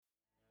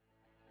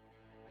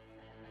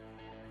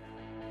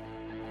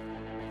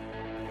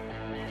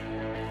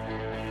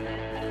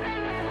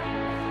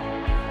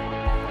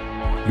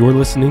You're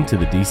listening to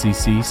the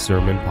DCC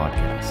Sermon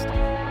Podcast.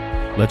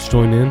 Let's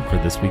join in for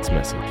this week's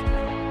message.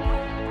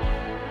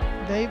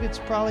 David's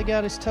probably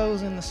got his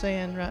toes in the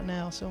sand right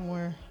now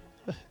somewhere.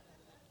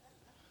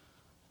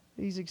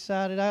 He's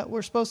excited.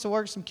 We're supposed to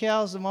work some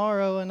cows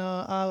tomorrow, and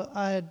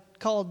I had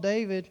called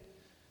David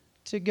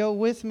to go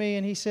with me,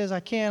 and he says, I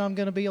can't, I'm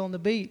going to be on the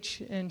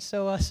beach. And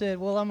so I said,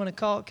 well, I'm going to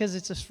call, because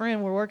it's his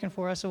friend we're working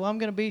for. I said, well, I'm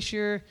going to be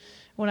sure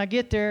when I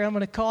get there, I'm going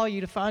to call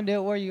you to find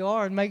out where you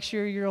are and make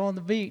sure you're on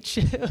the beach.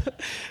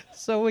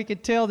 So we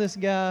could tell this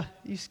guy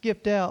you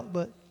skipped out,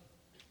 but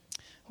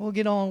we'll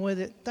get on with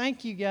it.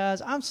 Thank you,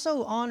 guys. I'm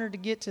so honored to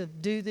get to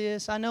do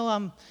this. I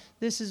know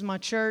this is my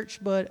church,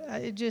 but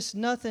it just,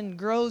 nothing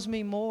grows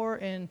me more,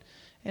 and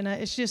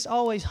it's just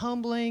always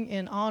humbling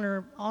and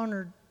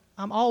honored.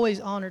 I'm always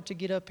honored to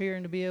get up here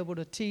and to be able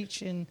to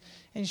teach and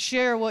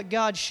share what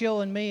God's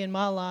showing me in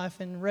my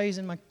life and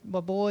raising my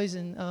boys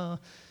and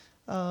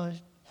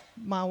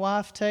my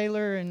wife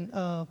Taylor, and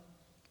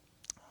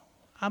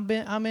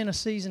I'm in a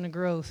season of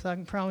growth. I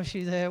can promise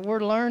you that.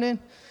 We're learning.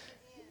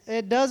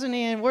 It doesn't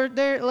end. We're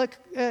there. Look,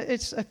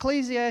 it's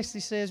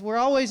Ecclesiastes says we're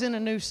always in a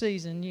new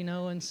season,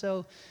 and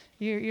so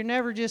you're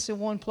never just in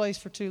one place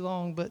for too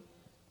long. But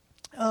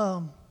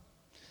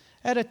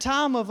at a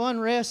time of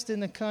unrest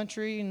in the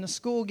country and the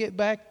school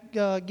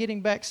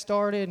getting back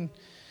started and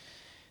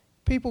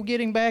people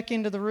getting back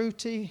into the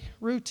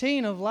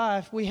routine of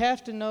life, we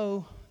have to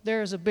know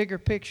there's a bigger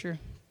picture.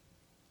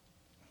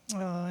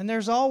 And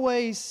there's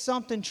always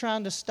something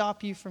trying to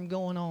stop you from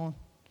going on.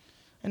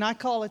 And I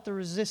call it the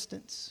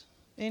resistance.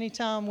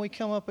 Anytime we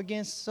come up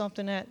against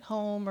something at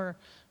home or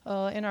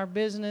in our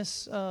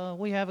business,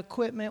 we have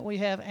equipment, we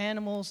have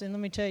animals, and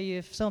let me tell you,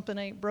 if something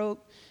ain't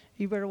broke,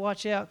 you better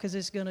watch out because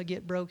it's going to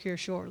get broke here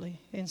shortly.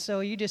 And so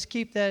you just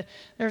keep that.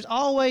 There's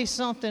always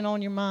something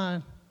on your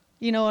mind,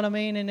 you know what I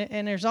mean?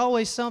 And there's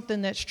always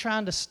something that's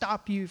trying to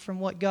stop you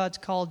from what God's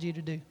called you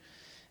to do.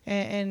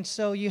 And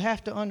so you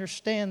have to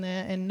understand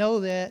that and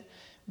know that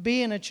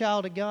being a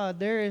child of God,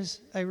 there is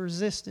a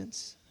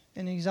resistance,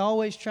 and He's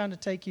always trying to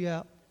take you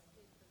out.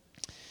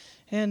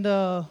 And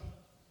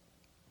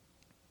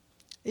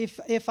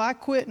if I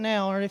quit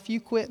now, or if you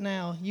quit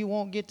now, you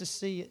won't get to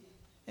see it.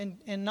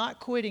 And not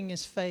quitting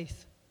is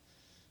faith.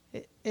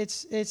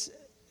 It's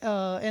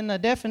in the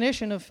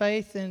definition of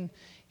faith in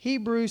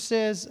Hebrews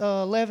says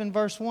 11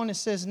 verse 1, it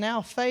says,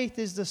 now faith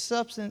is the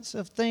substance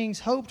of things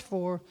hoped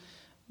for,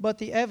 but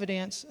the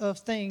evidence of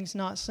things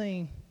not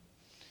seen.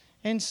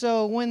 And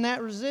so when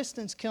that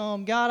resistance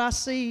comes, God,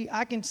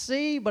 I can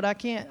see, but I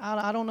can't,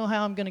 I don't know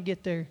how I'm going to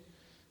get there.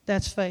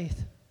 That's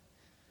faith.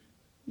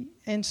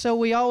 And so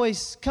we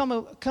always come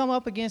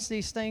up against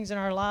these things in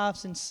our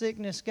lives and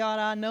sickness. God,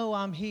 I know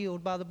I'm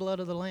healed by the blood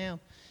of the Lamb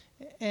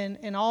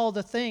and all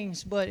the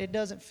things, but it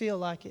doesn't feel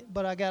like it.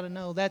 But I got to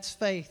know that's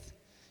faith.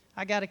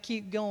 I got to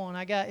keep going.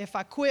 If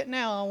I quit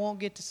now, I won't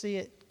get to see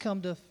it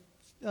come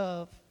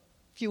to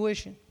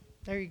fruition.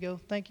 There you go.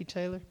 Thank you,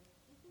 Taylor.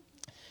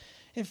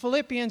 In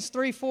Philippians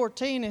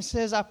 3:14, it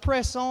says, I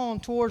press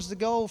on towards the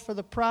goal for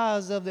the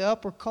prize of the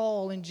upward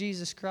call in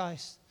Jesus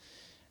Christ.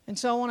 And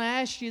so I want to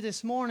ask you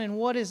this morning,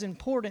 what is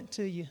important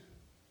to you?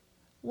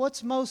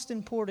 What's most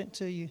important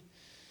to you?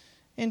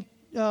 In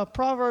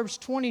Proverbs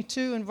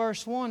 22 and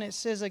verse 1, it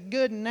says, a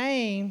good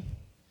name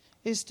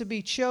is to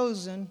be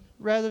chosen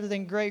rather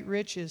than great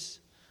riches,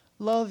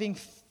 loving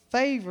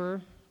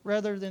favor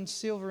rather than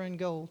silver and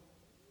gold.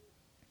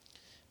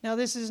 Now,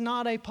 this is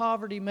not a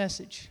poverty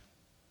message.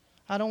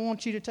 I don't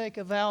want you to take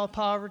a vow of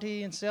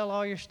poverty and sell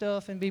all your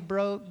stuff and be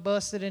broke,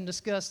 busted, and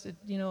disgusted.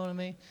 You know what I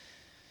mean?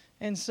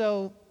 And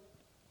so,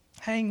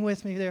 hang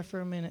with me there for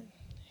a minute.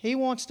 He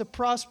wants to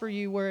prosper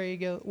you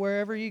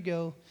wherever you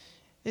go.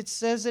 It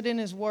says it in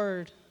His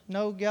Word.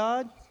 Know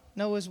God,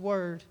 know His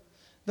Word.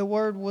 The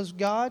Word was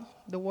God,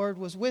 the Word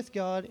was with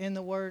God, and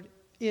the Word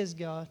is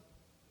God.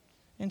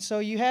 And so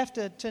you have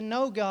to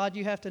know God,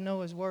 you have to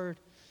know His Word.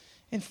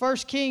 In 1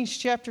 Kings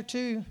chapter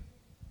 2,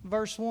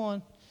 verse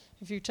 1,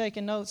 if you're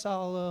taking notes,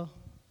 I'll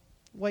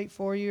wait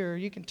for you, or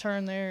you can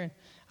turn there. And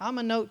I'm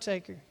a note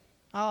taker.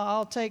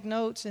 I'll take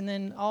notes, and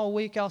then all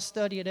week I'll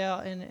study it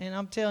out. And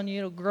I'm telling you,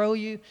 it'll grow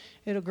you.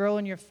 It'll grow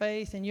in your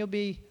faith, and you'll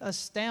be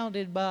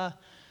astounded by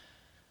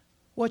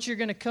what you're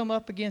going to come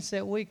up against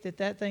that week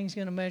that thing's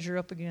going to measure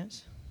up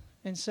against.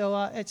 And so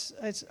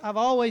I've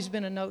always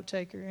been a note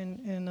taker,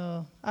 and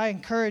I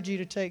encourage you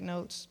to take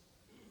notes.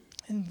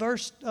 In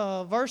verse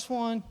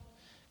 1,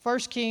 1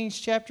 Kings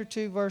chapter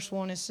 2, verse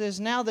 1, it says,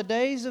 now the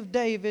days of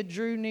David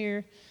drew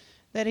near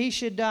that he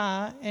should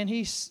die, and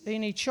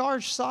he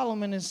charged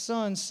Solomon his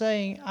son,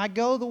 saying, I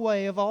go the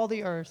way of all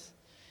the earth.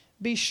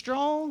 Be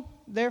strong,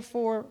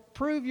 therefore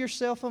prove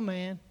yourself a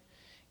man.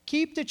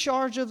 Keep the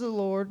charge of the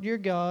Lord your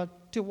God,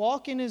 to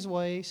walk in His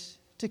ways,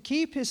 to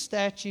keep His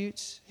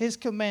statutes, His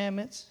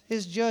commandments,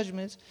 His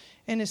judgments,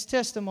 and His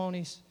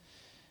testimonies,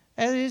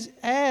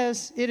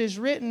 as it is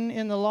written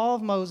in the law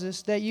of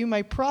Moses, that you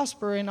may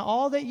prosper in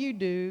all that you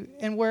do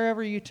and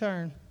wherever you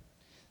turn,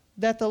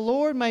 that the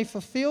Lord may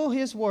fulfill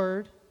His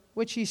word,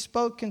 which He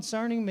spoke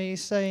concerning me,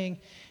 saying,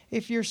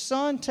 if your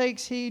son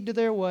takes heed to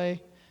their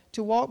way,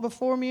 to walk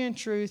before me in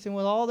truth and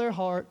with all their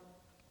heart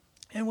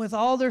and with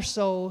all their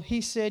soul.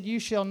 He said, you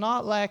shall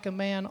not lack a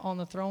man on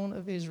the throne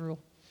of Israel.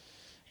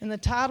 And the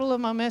title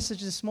of my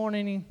message this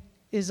morning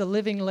is A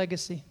Living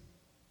Legacy.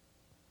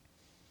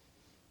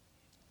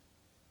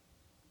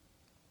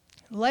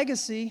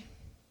 Legacy,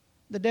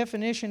 the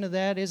definition of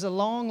that, is a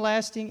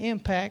long-lasting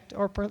impact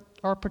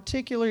or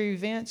particular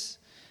events,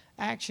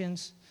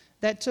 actions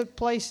that took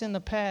place in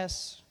the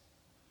past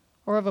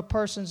or of a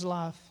person's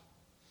life.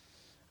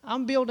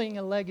 I'm building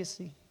a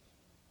legacy.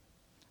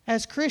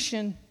 As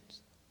Christians,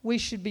 we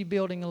should be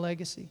building a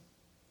legacy.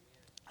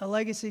 A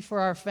legacy for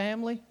our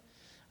family,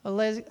 a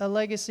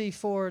legacy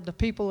for the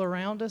people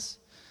around us.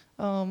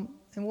 And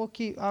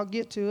I'll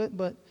get to it,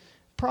 but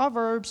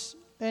Proverbs,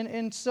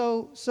 and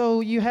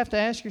so you have to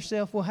ask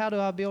yourself, well, how do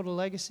I build a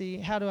legacy?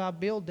 How do I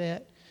build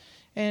that?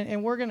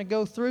 And we're going to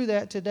go through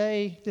that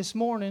today, this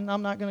morning.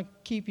 I'm not going to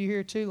keep you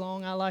here too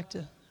long. I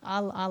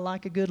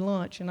like a good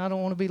lunch, and I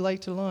don't want to be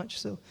late to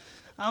lunch, so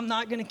I'm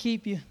not going to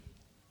keep you.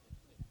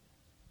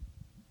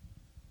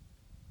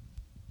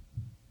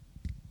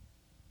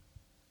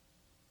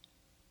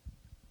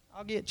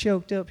 I'll get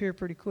choked up here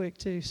pretty quick,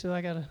 too, so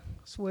I got a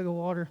swig of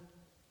water.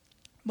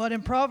 But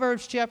in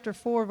Proverbs chapter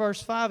 4,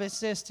 verse 5, it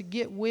says to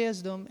get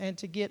wisdom and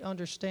to get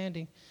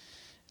understanding.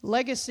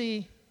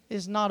 Legacy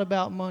is not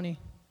about money.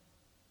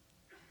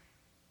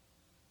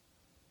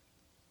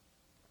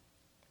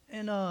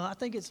 And I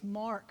think it's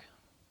Mark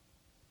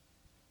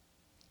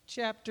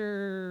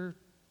chapter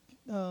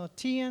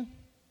 10.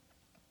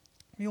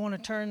 If you want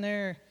to turn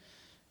there,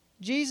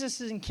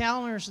 Jesus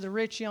encounters the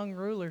rich young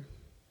ruler.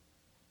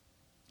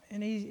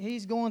 And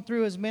he's going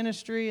through his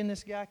ministry, and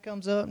this guy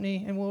comes up,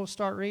 and we'll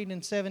start reading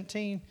in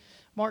 17.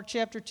 Mark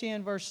chapter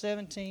 10, verse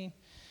 17.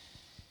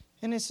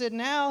 And it said,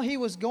 now he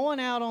was going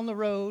out on the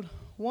road.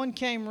 One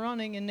came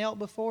running and knelt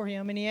before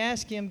him, and he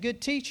asked him,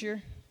 good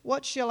teacher,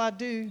 what shall I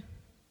do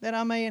that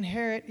I may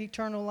inherit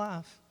eternal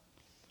life?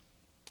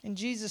 And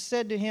Jesus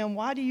said to him,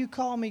 why do you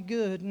call me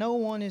good? No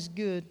one is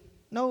good.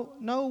 No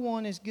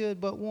one is good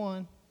but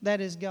one,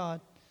 that is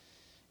God.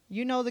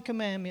 You know the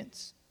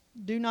commandments.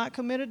 Do not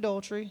commit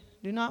adultery.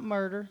 Do not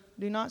murder.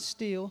 Do not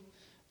steal.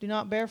 Do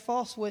not bear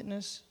false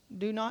witness.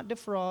 Do not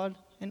defraud.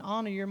 And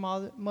honor your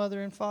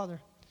mother and father.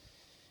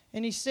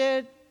 And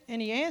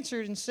he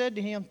answered and said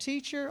to him,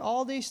 teacher,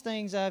 all these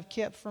things I have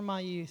kept from my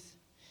youth.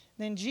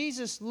 Then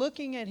Jesus,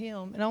 looking at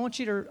him, and I want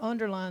you to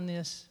underline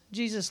this.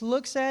 Jesus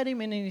looks at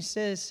him and then he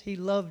says he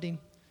loved him.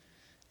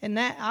 And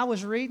that I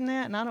was reading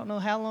that, and I don't know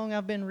how long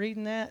I've been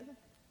reading that.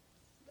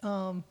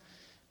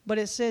 But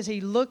it says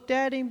he looked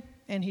at him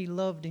and he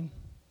loved him.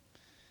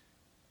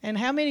 And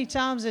how many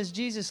times has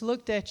Jesus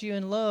looked at you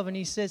in love and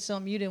he said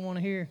something you didn't want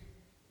to hear?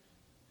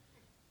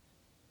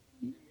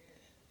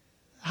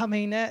 I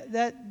mean,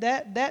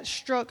 that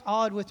struck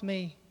odd with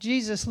me.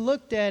 Jesus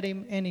looked at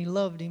him and he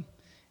loved him.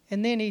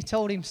 And then he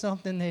told him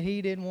something that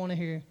he didn't want to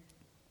hear.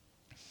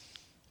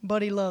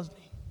 But he loved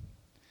me.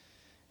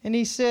 And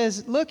he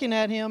says, looking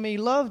at him, he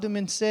loved him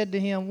and said to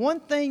him,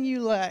 one thing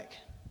you lack.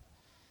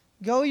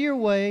 Go your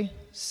way,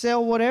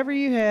 sell whatever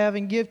you have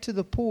and give to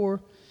the poor,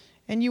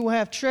 and you will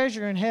have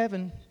treasure in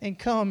heaven, and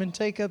come and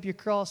take up your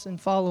cross and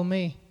follow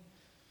me.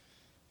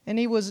 And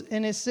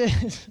it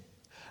says,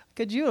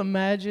 could you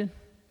imagine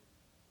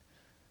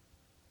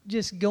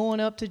just going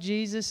up to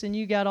Jesus and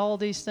you got all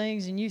these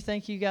things and you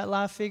think you got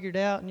life figured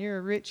out and you're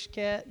a rich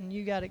cat and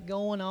you got it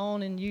going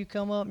on, and you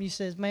come up and you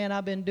says, man,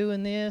 I've been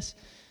doing this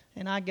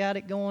and I got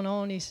it going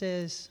on. He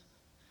says,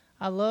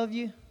 I love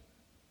you.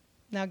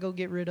 Now go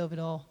get rid of it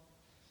all.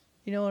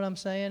 You know what I'm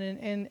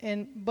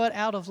saying? But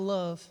out of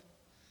love.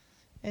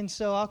 And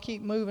so I'll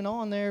keep moving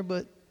on there,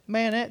 but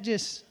man,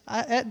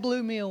 that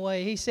blew me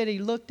away. He said he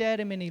looked at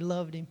him and he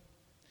loved him.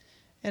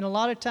 And a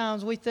lot of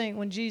times we think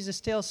when Jesus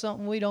tells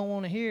something we don't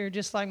want to hear,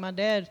 just like my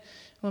dad,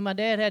 when my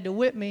dad had to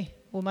whip me,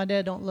 well, my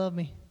dad don't love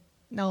me.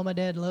 No, my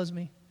dad loves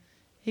me.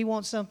 He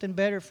wants something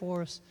better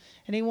for us.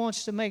 And he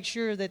wants to make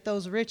sure that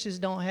those riches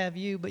don't have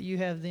you, but you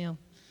have them.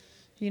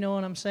 You know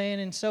what I'm saying?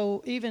 And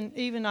so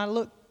even I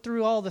look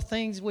through all the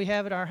things we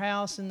have at our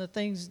house and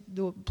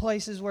the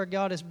places where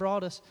God has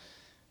brought us,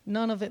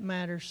 none of it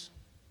matters.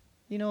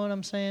 You know what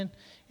I'm saying?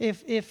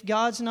 If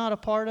God's not a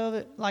part of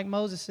it, like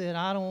Moses said,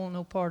 I don't want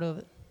no part of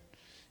it.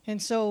 And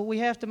so we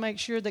have to make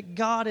sure that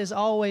God is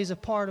always a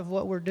part of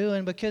what we're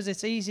doing, because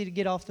it's easy to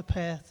get off the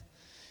path.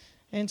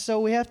 And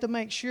so we have to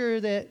make sure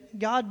that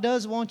God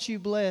does want you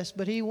blessed,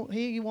 but He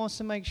wants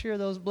to make sure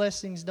those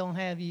blessings don't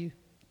have you.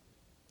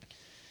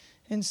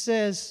 And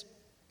says,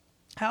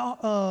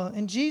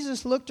 and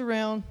Jesus looked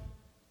around.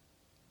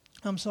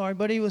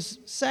 But he was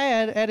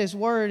sad at his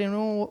word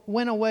and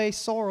went away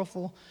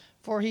sorrowful,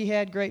 for he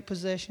had great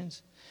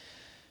possessions.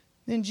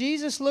 Then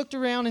Jesus looked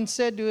around and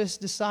said to his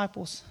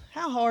disciples,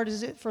 how hard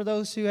is it for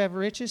those who have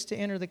riches to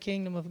enter the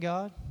kingdom of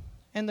God?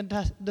 And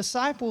the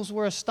disciples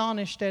were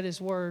astonished at his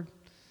word.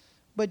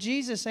 But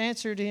Jesus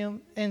answered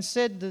him and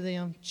said to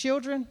them,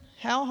 children,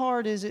 how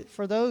hard is it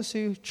for those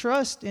who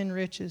trust in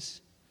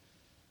riches?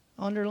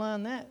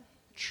 Underline that.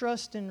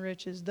 Trust in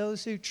riches.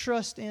 Those who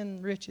trust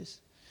in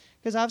riches.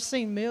 Because I've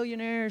seen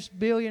millionaires,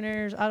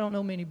 billionaires. I don't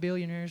know many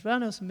billionaires, but I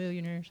know some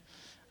millionaires.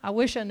 I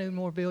wish I knew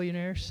more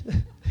billionaires.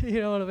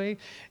 You know what I mean?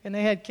 And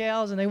they had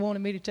cows and they wanted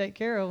me to take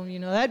care of them. You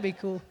know, that'd be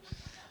cool.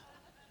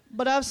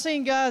 But I've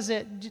seen guys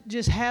that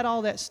just had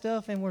all that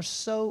stuff and were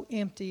so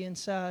empty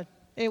inside.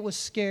 It was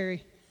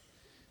scary.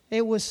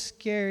 It was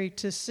scary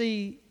to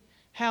see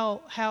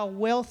how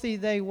wealthy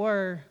they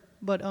were,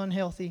 but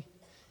unhealthy.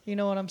 You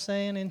know what I'm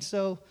saying? And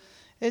so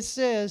it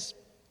says,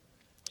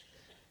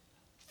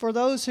 for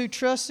those who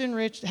trust in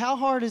riches, how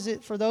hard is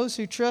it for those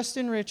who trust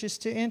in riches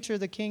to enter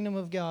the kingdom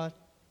of God?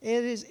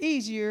 It is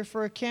easier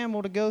for a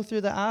camel to go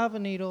through the eye of a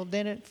needle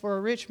than for a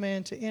rich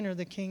man to enter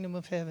the kingdom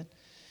of heaven.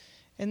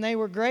 And they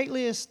were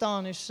greatly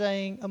astonished,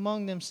 saying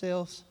among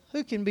themselves,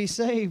 who can be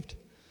saved?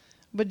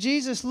 But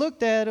Jesus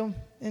looked at them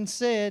and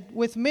said,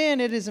 with men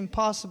it is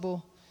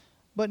impossible,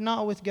 but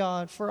not with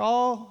God.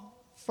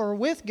 For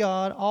with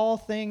God all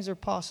things are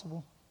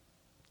possible.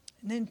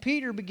 And then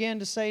Peter began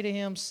to say to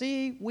him,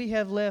 see, we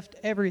have left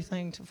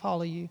everything to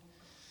follow you.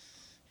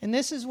 And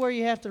this is where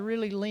you have to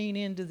really lean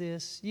into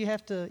this. You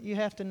have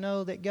to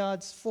know that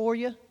God's for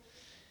you.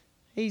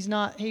 He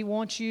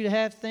wants you to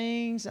have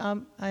things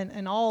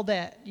and all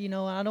that. You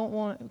know, I don't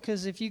want,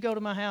 because if you go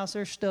to my house,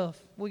 there's stuff.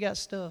 We got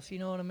stuff, you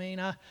know what I mean?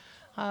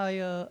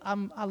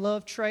 I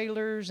love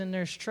trailers, and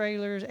there's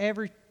trailers.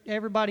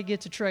 Everybody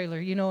gets a trailer,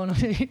 you know what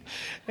I mean?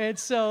 And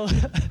so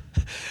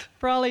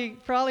probably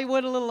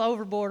went a little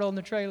overboard on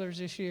the trailers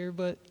this year,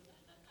 but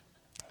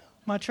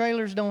my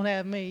trailers don't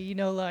have me. You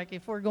know, like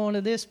if we're going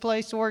to this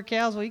place to work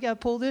cows, well, you got to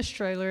pull this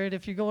trailer. And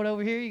if you're going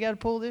over here, you got to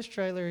pull this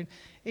trailer. And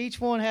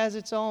each one has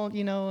its own,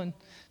 you know, and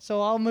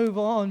so I'll move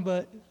on.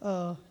 But,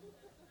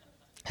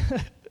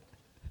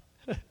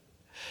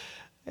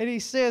 and he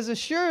says,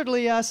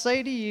 assuredly I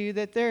say to you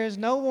that there is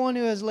no one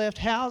who has left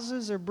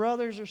houses or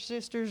brothers or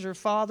sisters or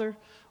father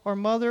or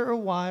mother or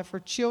wife or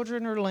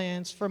children or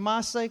lands for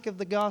my sake of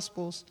the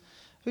gospels,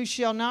 who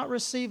shall not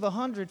receive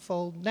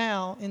 100-fold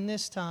now in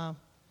this time.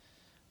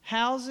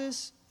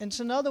 Houses, and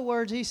so in other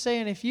words, he's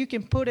saying if you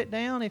can put it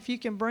down, if you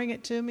can bring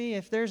it to me,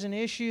 if there's an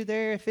issue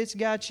there, if it's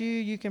got you,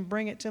 you can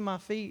bring it to my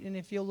feet, and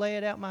if you'll lay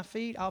it at my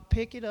feet, I'll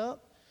pick it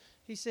up.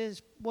 He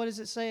says, what does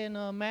it say in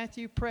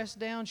Matthew? Pressed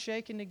down,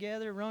 shaken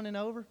together, running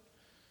over.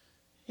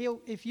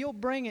 If you'll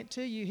bring it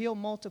to you, he'll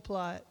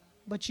multiply it,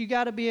 but you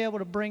got to be able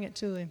to bring it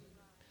to him.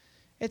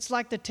 It's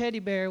like the teddy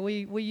bear.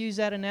 We use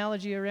that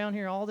analogy around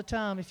here all the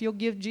time. If you'll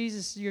give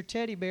Jesus your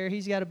teddy bear,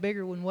 he's got a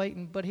bigger one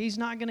waiting. But he's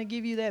not going to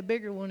give you that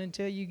bigger one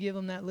until you give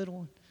him that little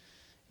one.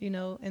 You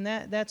know, and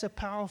that's a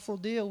powerful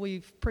deal.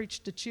 We've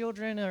preached to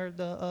children or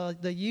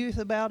the youth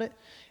about it,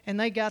 and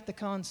they got the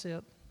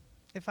concept.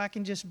 If I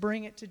can just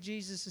bring it to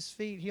Jesus'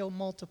 feet, he'll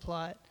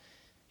multiply it.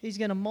 He's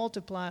going to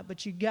multiply it,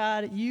 but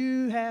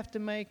you have to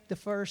make the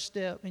first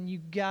step, and you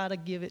got to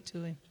give it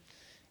to him.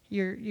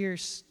 Your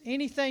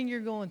anything you're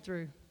going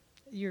through.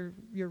 Your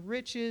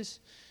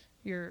riches,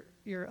 your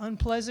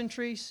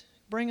unpleasantries,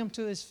 bring them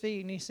to his feet.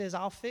 And he says,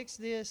 I'll fix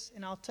this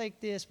and I'll take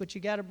this, but you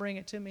got to bring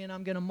it to me and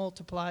I'm going to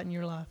multiply it in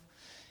your life.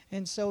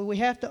 And so we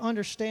have to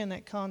understand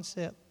that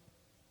concept.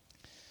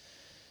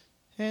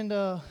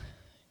 And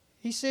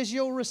he says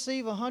you'll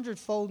receive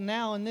 100-fold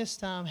now in this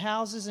time,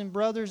 houses and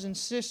brothers and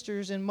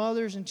sisters and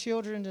mothers and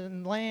children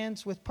and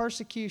lands with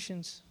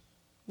persecutions,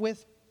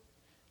 with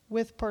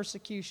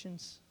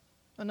persecutions.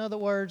 In other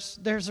words,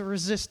 there's a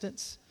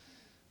resistance.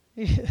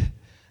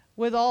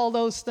 With all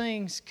those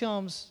things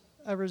comes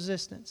a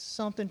resistance,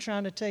 something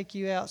trying to take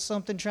you out,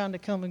 something trying to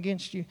come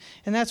against you.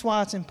 And that's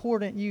why it's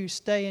important you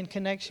stay in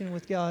connection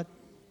with God.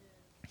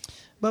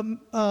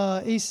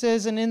 But he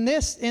says, and in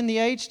the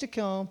age to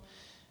come,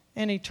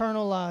 an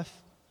eternal life.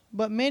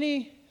 But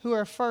many who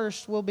are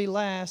first will be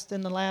last,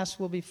 and the last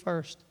will be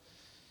first.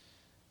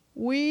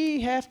 We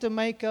have to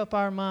make up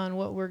our mind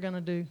what we're going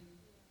to do.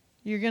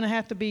 You're going to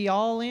have to be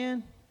all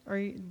in. Or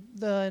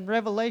in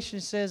Revelation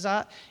says,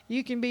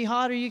 you can be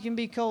hot or you can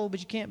be cold, but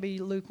you can't be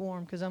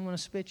lukewarm because I'm going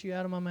to spit you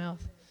out of my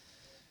mouth.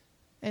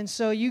 And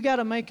so you got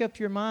to make up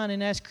your mind.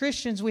 And as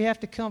Christians, we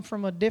have to come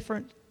from a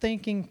different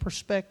thinking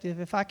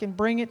perspective. If I can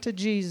bring it to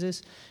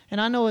Jesus,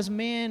 and I know as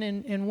men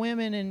and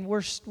women, and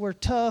we're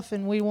tough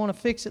and we want to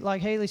fix it,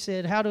 like Haley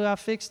said, how do I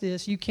fix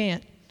this? You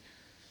can't.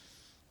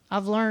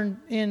 I've learned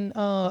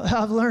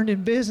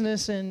in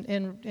business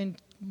and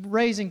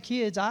raising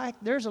kids.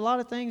 There's a lot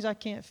of things I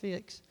can't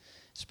fix.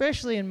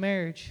 Especially in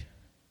marriage.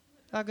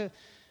 Like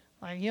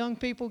young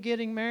people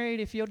getting married,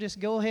 if you'll just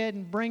go ahead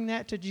and bring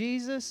that to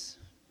Jesus,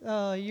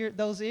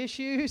 those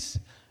issues,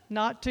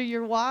 not to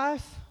your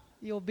wife,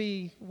 you'll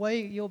be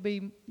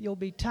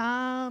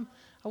time.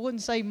 I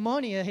wouldn't say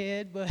money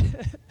ahead, but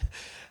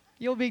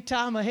you'll be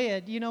time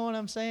ahead. You know what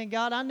I'm saying?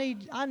 God, I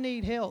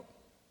need help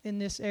in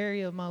this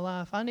area of my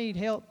life. I need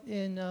help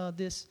in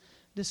this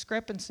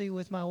discrepancy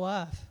with my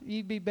wife.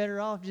 You'd be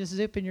better off just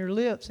zipping your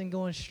lips and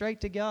going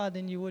straight to God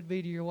than you would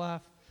be to your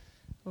wife.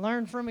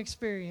 Learn from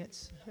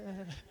experience.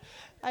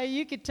 Hey,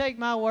 you could take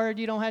my word.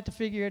 You don't have to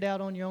figure it out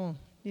on your own.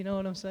 You know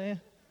what I'm saying?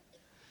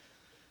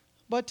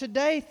 But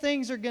today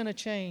things are going to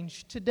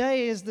change.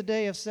 Today is the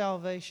day of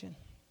salvation.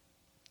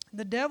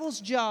 The devil's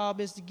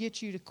job is to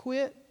get you to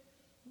quit,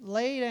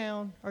 lay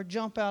down, or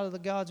jump out of the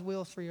God's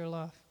will for your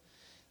life.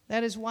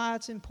 That is why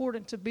it's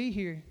important to be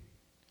here,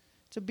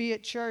 to be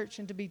at church,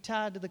 and to be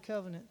tied to the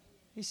covenant.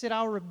 He said,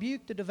 I'll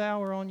rebuke the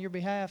devourer on your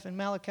behalf in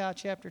Malachi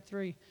chapter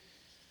 3.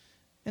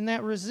 And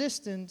that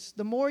resistance,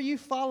 the more you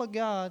follow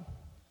God,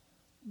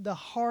 the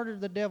harder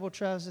the devil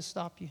tries to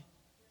stop you.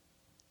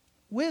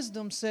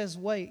 Wisdom says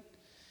wait.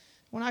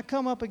 When I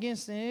come up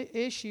against an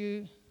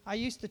issue, I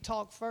used to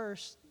talk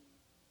first.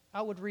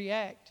 I would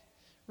react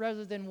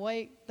rather than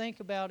wait, think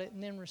about it,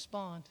 and then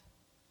respond.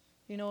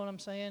 You know what I'm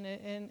saying?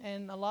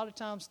 And a lot of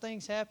times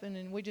things happen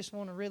and we just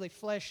want to really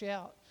flesh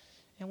out.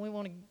 And we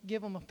want to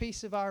give them a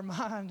piece of our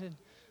mind. And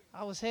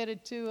I was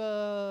headed to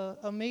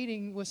a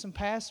meeting with some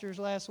pastors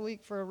last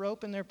week for a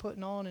roping they're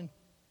putting on. And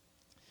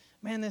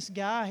man, this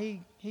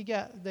guy, they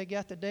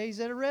got the days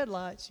at red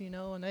lights,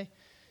 and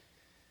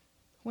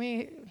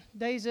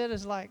DayZ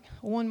is like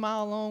 1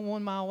 mile long,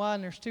 1 mile wide,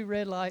 and there's 2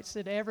 red lights,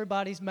 and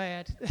everybody's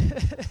mad.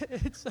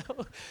 So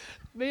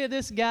me and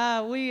this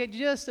guy, we had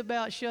just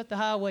about shut the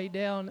highway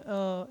down,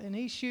 and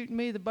he's shooting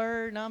me the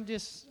bird, and I'm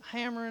just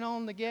hammering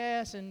on the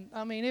gas, and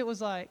I mean, it was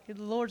like, the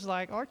Lord's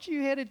like, aren't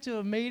you headed to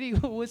a meeting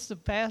with some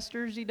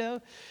pastors,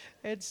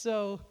 And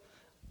so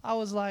I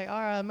was like, all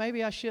right,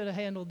 maybe I should have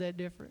handled that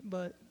different,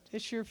 but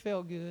it sure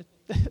felt good.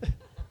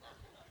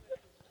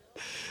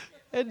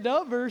 And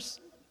Numbers,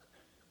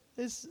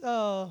 it's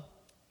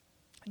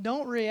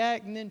don't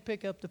react and then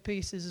pick up the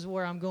pieces is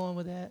where I'm going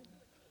with that.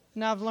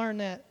 And I've learned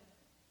that.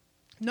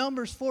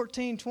 Numbers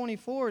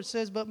 14:24, it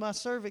says, but my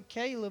servant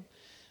Caleb,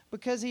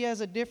 because he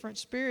has a different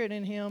spirit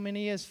in him and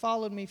he has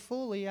followed me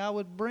fully, I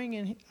will bring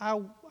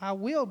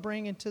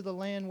into the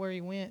land where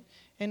he went,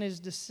 and his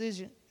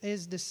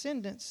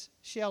descendants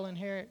shall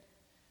inherit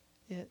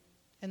it.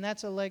 And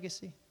that's a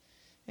legacy.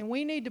 And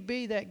we need to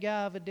be that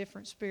guy of a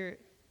different spirit.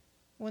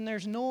 When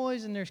there's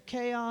noise and there's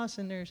chaos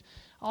and there's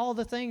all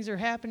the things that are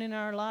happening in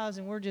our lives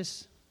and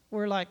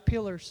we're like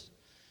pillars,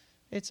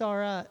 it's all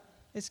right.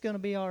 It's going to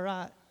be all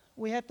right.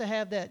 We have to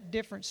have that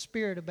different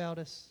spirit about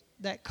us,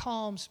 that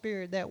calm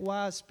spirit, that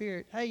wise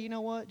spirit. Hey, you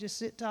know what? Just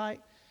sit tight,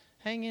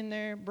 hang in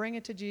there, bring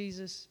it to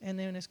Jesus, and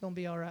then it's going to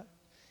be all right.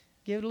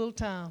 Give it a little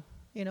time,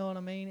 you know what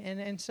I mean?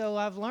 And so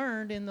I've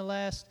learned in the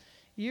last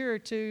year or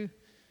two,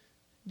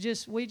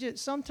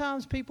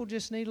 sometimes people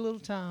just need a little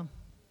time.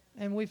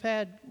 And we've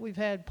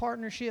had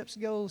partnerships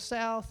go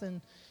south,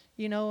 and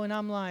and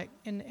I'm like,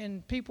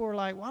 and people are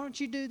like, why don't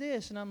you do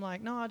this? And I'm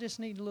like, no, I just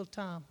need a little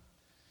time.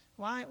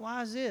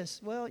 Why is this?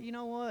 Well, you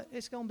know what?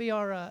 It's going to be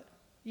all right.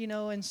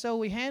 And so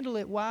we handle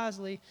it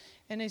wisely.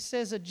 And it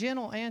says a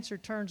gentle answer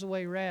turns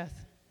away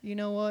wrath. You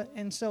know what?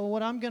 And so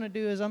what I'm going to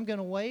do is I'm going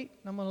to wait.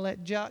 I'm going to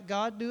let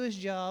God do his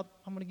job.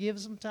 I'm going to give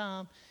him some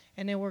time,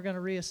 and then we're going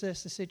to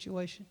reassess the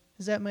situation.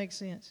 Does that make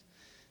sense?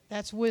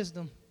 That's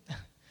wisdom.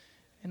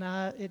 And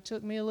it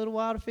took me a little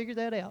while to figure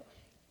that out.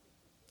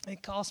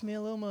 It cost me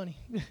a little money.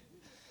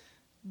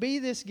 Be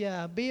this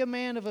guy. Be a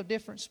man of a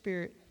different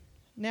spirit.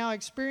 Now,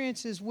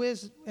 experiences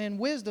and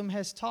wisdom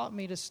has taught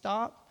me to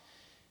stop,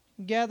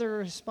 gather a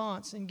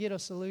response, and get a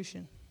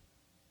solution.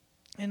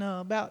 And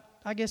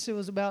I guess it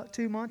was about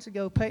 2 months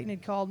ago, Peyton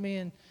had called me,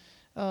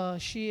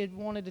 and she had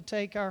wanted to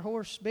take our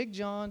horse, Big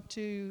John,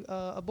 to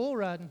a bull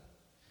riding.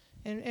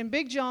 And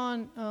Big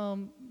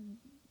John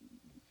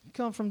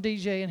come from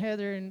DJ and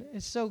Heather, and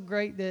it's so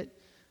great that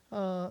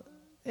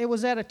it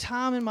was at a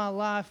time in my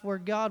life where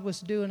God was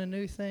doing a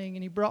new thing,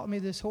 and he brought me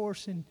this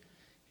horse, and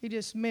he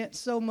just meant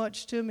so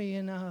much to me.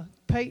 And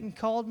Peyton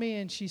called me,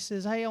 and she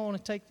says, hey, I want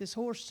to take this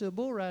horse to a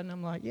bull ride. And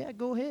I'm like, yeah,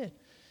 go ahead.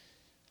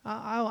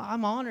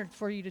 I'm honored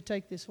for you to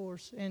take this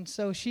horse. And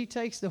so she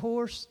takes the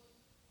horse,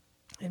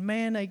 and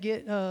man, they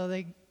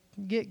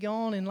get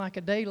going, and like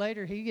a day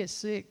later, he gets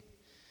sick.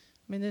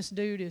 I mean, this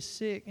dude is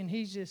sick, and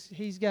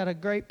he's got a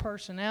great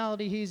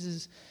personality.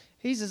 He's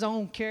his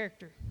own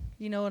character.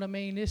 You know what I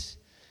mean?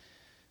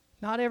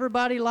 Not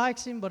everybody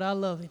likes him, but I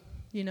love him.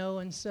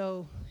 And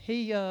so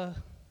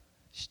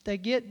they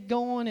get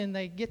going, and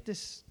they get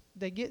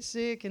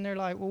sick, and they're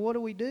like, well, what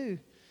do we do?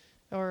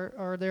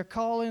 Or they're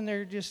calling,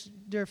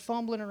 they're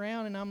fumbling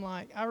around, and I'm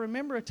like, I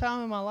remember a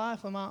time in my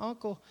life when my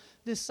uncle,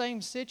 this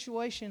same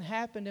situation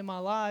happened in my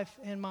life,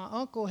 and my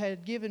uncle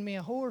had given me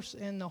a horse,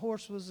 and the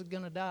horse was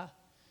going to die.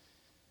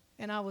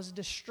 And I was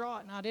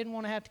distraught, and I didn't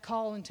want to have to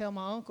call and tell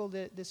my uncle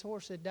that this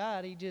horse had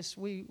died.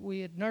 We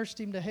had nursed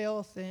him to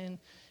health and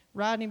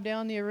riding him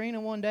down the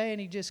arena one day, and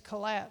he just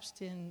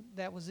collapsed, and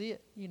that was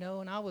it,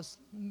 And I was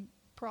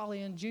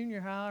probably in junior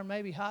high or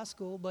maybe high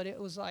school, but it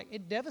was like,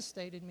 it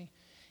devastated me.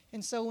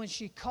 And so when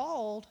she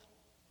called,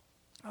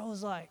 I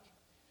was like,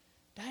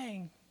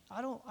 dang,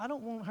 I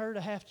don't want her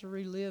to have to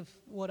relive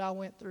what I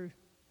went through.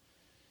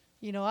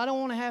 I don't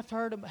want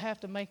her to have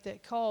to make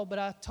that call, but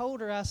I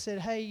told her, I said,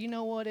 hey, you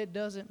know what? It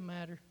doesn't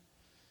matter.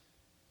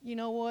 You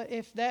know what?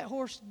 If that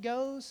horse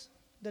goes,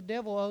 the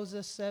devil owes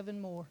us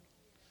 7 more.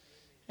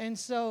 And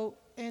so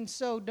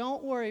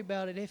don't worry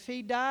about it. If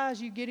he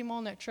dies, you get him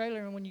on that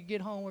trailer, and when you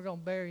get home, we're going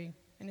to bury him,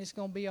 and it's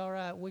going to be all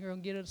right. We're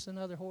going to get us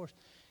another horse.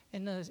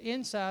 And the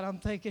inside, I'm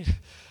thinking,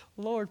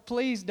 Lord,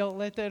 please don't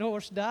let that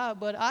horse die.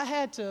 But I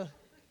had to,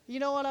 you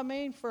know what I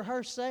mean, for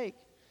her sake.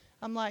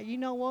 I'm like, you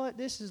know what,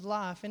 this is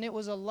life. And it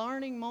was a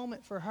learning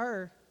moment for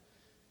her.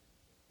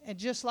 And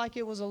just like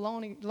it was a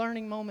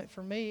learning moment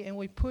for me. And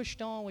we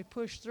pushed on, we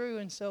pushed through.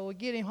 And so we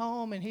get him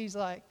home, and he's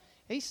like,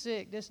 he's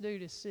sick. This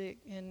dude is sick.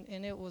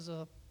 And it was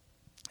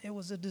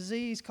a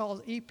disease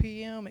called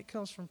EPM. It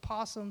comes from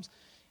possums.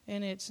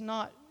 And it's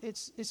not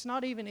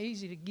even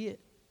easy to get.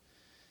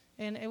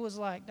 And it was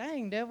like,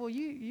 dang, devil,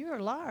 you're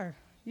a liar.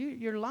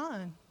 You're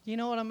lying. You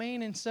know what I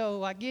mean? And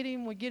so we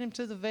get him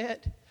to the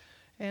vet,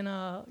 and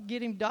I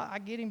get him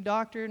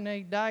doctored, and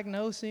they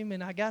diagnose him,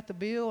 and I got the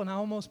bill, and I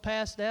almost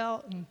passed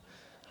out, and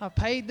I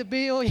paid the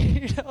bill.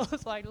 You know,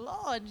 it's like,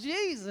 Lord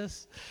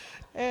Jesus.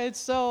 And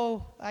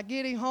so I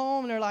get him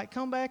home, and they're like,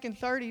 come back in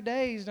 30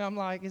 days. And I'm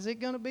like, is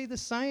it going to be the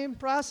same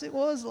price it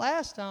was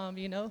last time,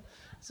 you know?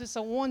 It's just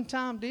a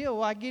one-time deal.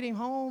 Well, I get him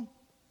home,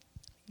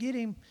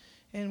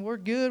 and we're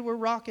good. We're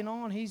rocking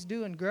on. He's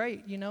doing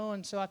great, you know.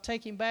 And so I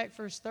take him back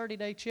for his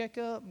 30-day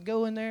checkup and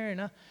go in there,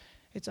 and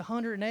it's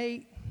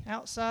 108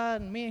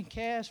 outside, and me and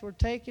Cass were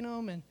taking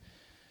him, and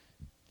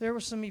there were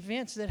some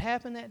events that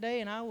happened that day,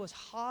 and I was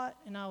hot,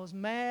 and I was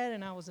mad,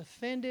 and I was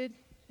offended,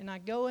 and I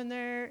go in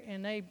there,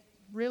 and they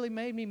really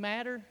made me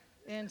madder.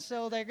 And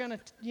so they're going to,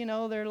 you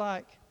know, they're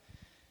like,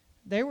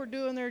 they were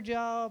doing their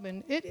job,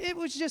 and it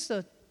was just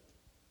an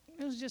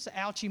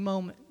ouchy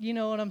moment, you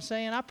know what I'm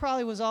saying? I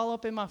probably was all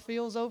up in my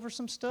feels over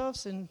some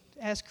stuffs, and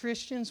as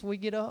Christians, we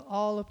get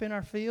all up in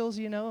our feels,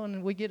 you know,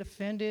 and we get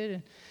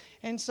offended,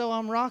 and so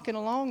I'm rocking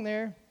along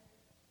there,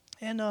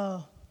 and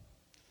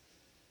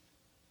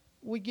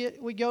we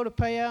go to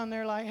pay out, and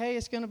they're like, hey,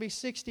 it's going to be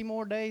 60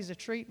 more days of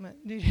treatment,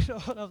 you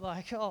know, and I'm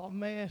like, oh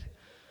man,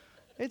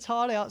 it's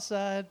hot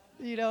outside,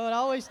 you know, and I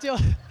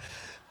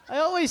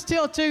always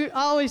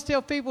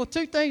tell people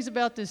two things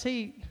about this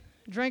heat.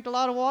 Drink a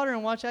lot of water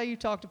and watch how you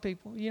talk to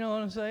people. You know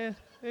what I'm saying?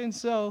 And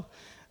so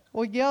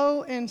we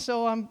go, and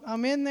so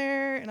I'm in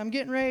there, and I'm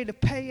getting ready to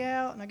pay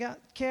out, and I got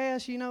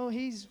Cass, you know,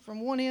 he's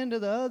from one end to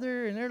the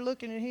other, and they're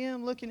looking at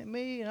him, looking at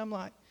me, and I'm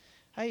like,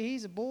 hey,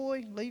 he's a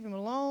boy, leave him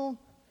alone.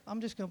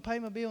 I'm just going to pay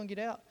my bill and get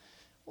out.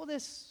 Well,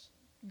 this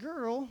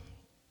girl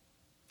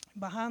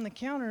behind the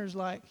counter is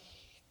like,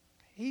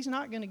 he's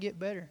not going to get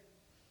better.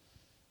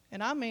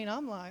 And I mean,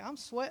 I'm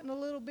sweating a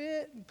little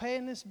bit and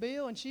paying this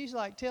bill, and she's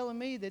like telling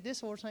me that this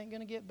horse ain't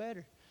going to get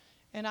better.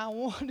 And I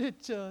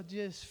wanted to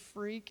just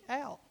freak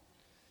out.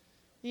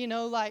 You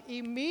know, like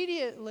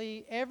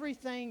immediately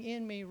everything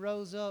in me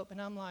rose up,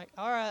 and I'm like,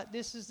 all right,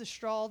 this is the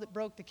straw that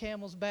broke the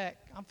camel's back.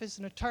 I'm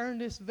fixing to turn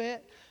this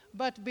vet. I'm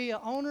about to be an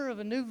owner of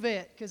a new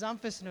vet, because I'm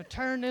fixing to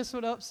turn this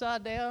one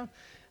upside down.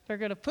 They're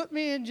going to put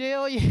me in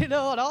jail, you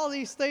know, and all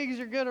these things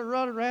are going to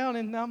run around,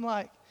 and I'm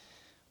like,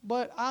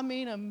 but I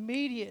mean,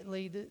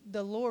 immediately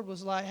the Lord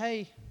was like,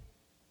 hey,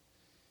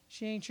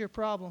 she ain't your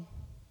problem.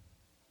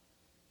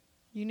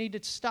 You need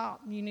to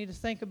stop. You need to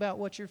think about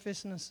what you're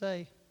fixing to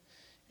say.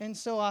 And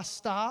so I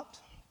stopped.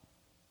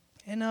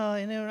 And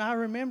then I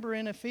remember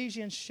in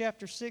Ephesians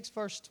chapter 6,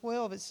 verse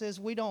 12, it says,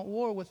 we don't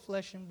war with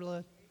flesh and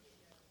blood.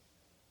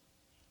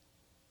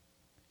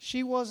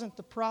 She wasn't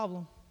the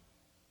problem.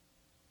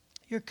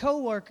 Your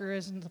coworker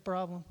isn't the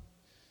problem.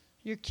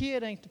 Your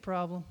kid ain't the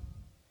problem.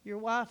 Your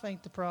wife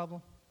ain't the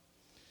problem.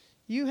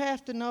 You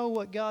have to know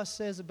what God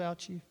says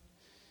about you.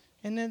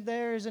 And then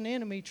there is an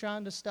enemy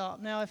trying to stop.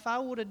 Now, if I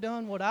would have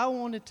done what I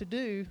wanted to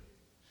do,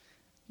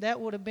 that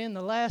would have been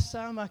the last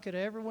time I could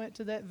have ever went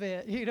to that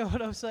vet. You know what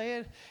I'm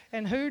saying?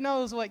 And who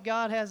knows what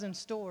God has in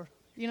store.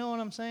 You know what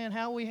I'm saying?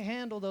 How we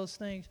handle those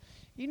things.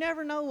 You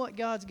never know what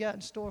God's got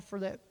in store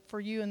for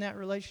you in that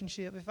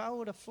relationship. If I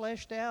would have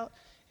fleshed out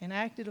and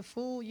acted a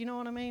fool, you know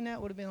what I mean?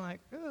 That would have been like,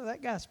 oh,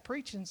 that guy's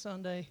preaching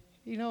Sunday.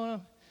 You know what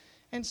I'm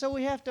And so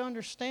we have to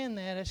understand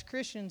that as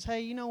Christians,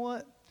 hey, you know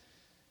what?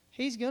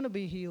 He's going to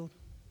be healed.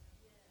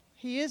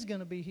 He is going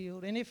to be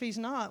healed. And if he's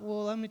not,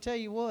 well, let me tell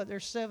you what,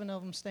 there's 7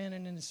 of them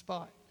standing in his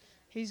spot.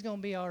 He's going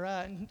to be all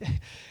right.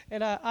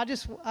 And I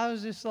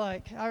was just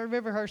like, I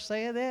remember her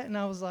saying that, and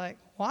I was like,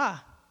 why?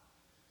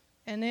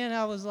 And then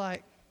I was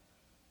like,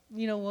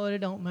 you know what, it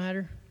don't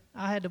matter.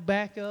 I had to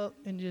back up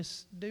and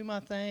just do my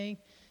thing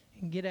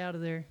and get out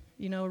of there,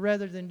 you know,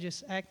 rather than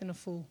just acting a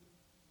fool.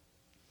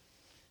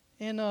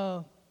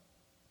 And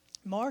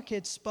Mark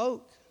had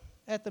spoke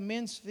at the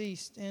men's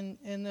feast, and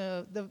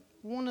the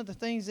one of the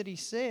things that he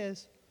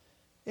says,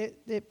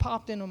 it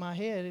popped into my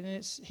head,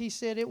 and he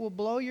said, it will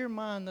blow your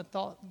mind the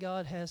thought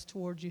God has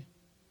towards you.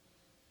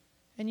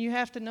 And you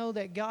have to know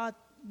that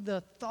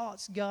the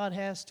thoughts God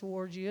has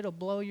towards you, it'll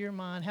blow your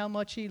mind, how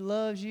much he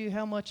loves you,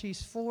 how much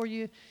he's for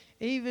you,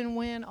 even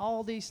when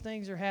all these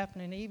things are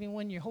happening, even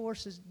when your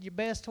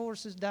best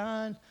horse is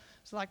dying.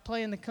 It's like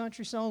playing the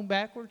country song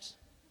backwards.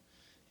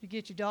 You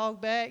get your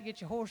dog back,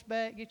 get your horse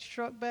back, get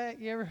your truck back.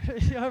 You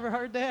ever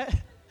heard that?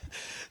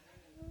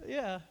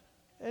 Yeah.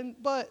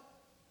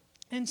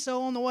 And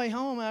so on the way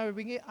home,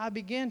 I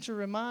began to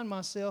remind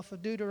myself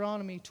of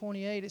Deuteronomy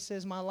 28. It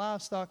says, my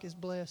livestock is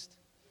blessed.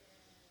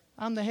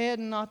 I'm the head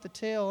and not the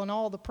tail, and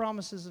all the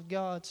promises of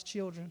God's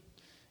children.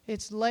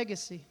 It's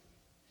legacy.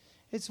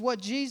 It's what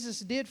Jesus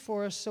did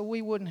for us so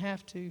we wouldn't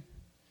have to.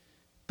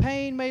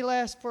 Pain may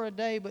last for a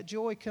day, but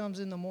joy comes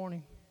in the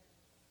morning.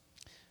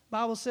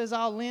 Bible says,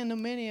 I'll lend to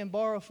many and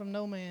borrow from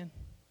no man.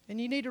 And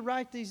you need to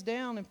write these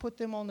down and put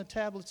them on the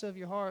tablets of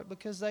your heart,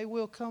 because they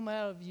will come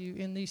out of you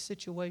in these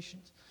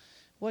situations.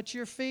 What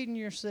you're feeding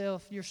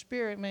yourself, your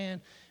spirit,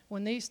 man,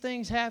 when these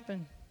things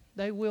happen,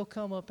 they will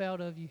come up out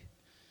of you.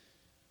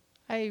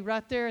 Hey,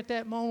 right there at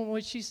that moment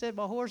when she said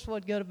my horse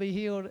wasn't going to be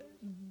healed,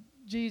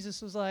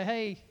 Jesus was like,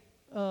 hey,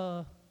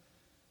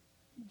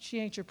 she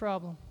ain't your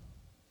problem.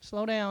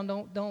 Slow down.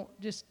 Don't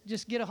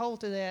just get a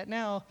hold of that.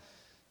 Now,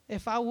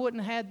 if I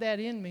wouldn't have had that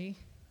in me,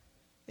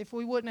 if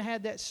we wouldn't have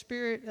had that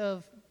spirit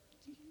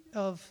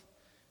of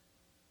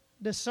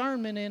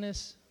discernment in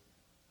us,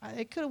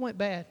 it could have went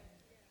bad.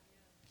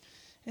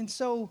 And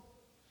so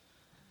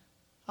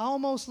I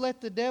almost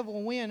let the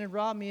devil win and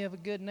rob me of a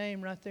good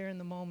name right there in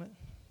the moment.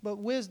 But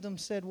wisdom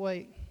said,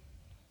 wait,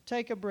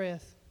 take a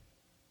breath.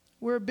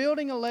 We're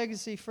building a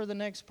legacy for the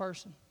next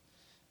person.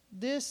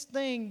 This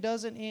thing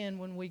doesn't end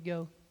when we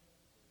go.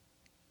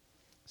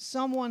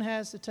 Someone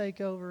has to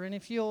take over. And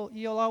if you'll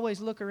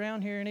always look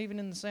around here, and even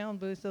in the sound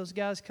booth, those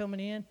guys coming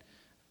in,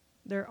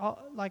 they're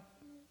all, like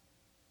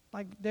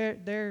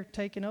they're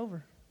taking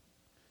over.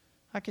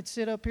 I could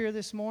sit up here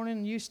this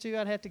morning, used to,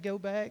 I'd have to go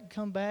back,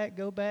 come back,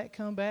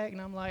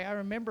 and I'm like, I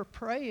remember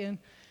praying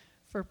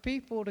for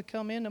people to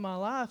come into my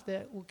life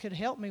that could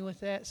help me with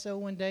that, so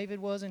when David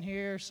wasn't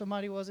here or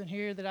somebody wasn't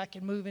here, that I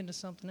could move into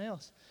something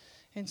else.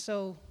 And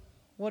so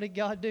what did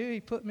God do? He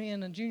put me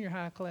in a junior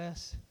high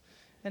class.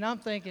 And I'm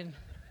thinking,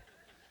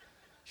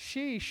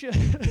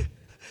 sheesh,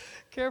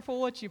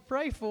 careful what you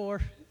pray for.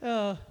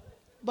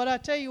 But I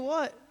tell you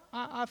what,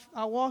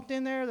 I walked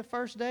in there the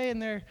first day, and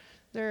they're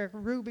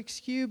Rubik's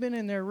cubing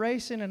and they're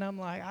racing, and I'm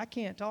like, I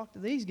can't talk to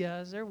these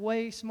guys. They're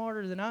way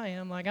smarter than I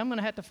am. Like, I'm going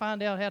to have to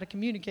find out how to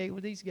communicate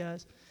with these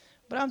guys.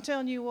 But I'm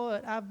telling you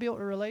what, I've built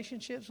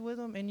relationships with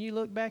them, and you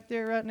look back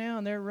there right now,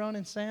 and they're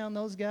running sound.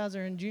 Those guys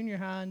are in junior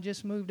high and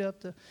just moved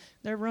up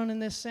they're running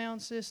this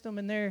sound system,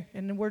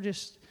 and we're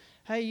just,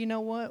 hey, you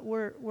know what?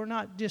 We're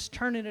not just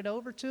turning it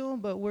over to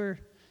them, but we're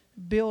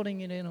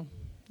building it in them.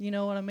 You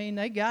know what I mean?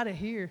 They got it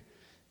here.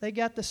 They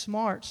got the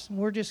smarts.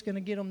 We're just going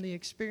to get them the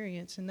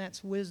experience, and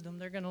that's wisdom.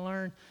 They're going to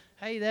learn,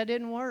 hey, that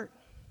didn't work.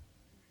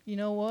 You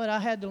know what? I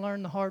had to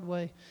learn the hard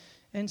way.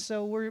 And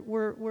so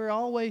we're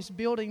always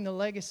building the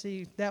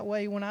legacy. That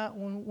way,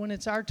 when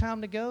it's our time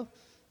to go,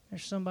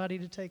 there's somebody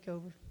to take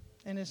over.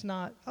 And it's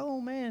not,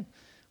 oh, man,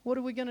 what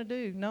are we going to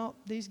do? No,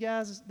 these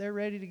guys, they're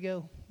ready to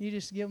go. You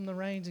just give them the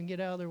reins and get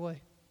out of their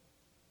way.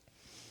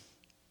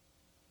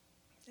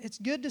 It's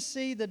good to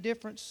see the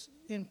difference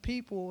in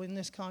people in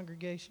this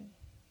congregation.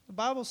 The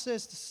Bible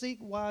says to seek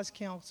wise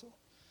counsel.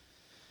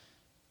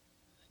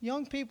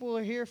 Young people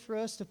are here for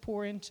us to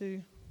pour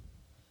into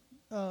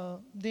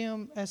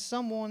them as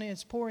someone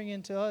is pouring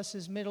into us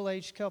as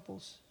middle-aged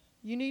couples.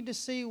 You need to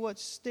see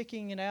what's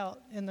sticking it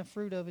out and the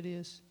fruit of it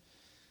is.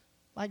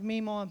 Like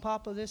Mima and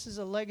Papa, this is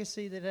a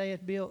legacy that they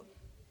had built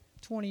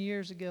 20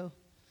 years ago.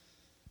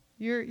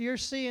 You're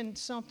seeing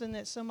something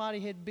that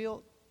somebody had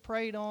built,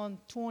 prayed on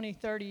 20,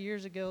 30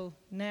 years ago.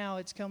 Now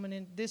it's coming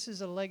in. This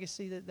is a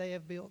legacy that they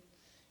have built.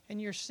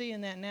 And you're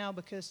seeing that now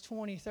because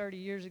 20, 30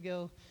 years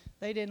ago,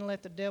 they didn't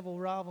let the devil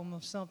rob them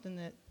of something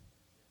that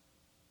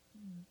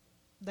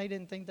they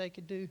didn't think they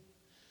could do.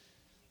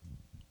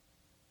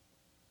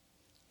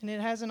 And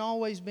it hasn't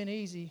always been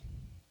easy.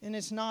 And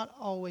it's not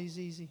always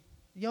easy.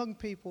 Young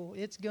people,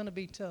 it's going to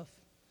be tough.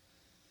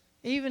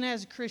 Even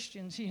as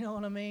Christians, you know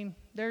what I mean?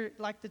 They're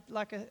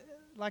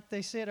like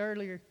they said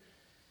earlier,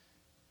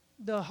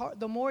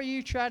 the more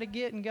you try to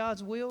get in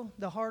God's will,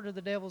 the harder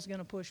the devil's going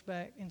to push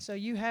back. And so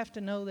you have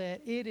to know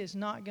that it is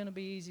not going to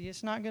be easy.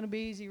 It's not going to be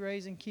easy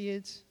raising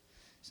kids.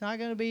 It's not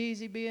going to be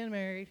easy being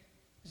married.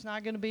 It's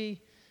not going to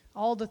be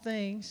all the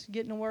things,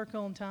 getting to work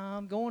on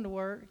time, going to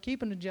work,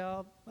 keeping a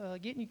job,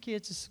 getting your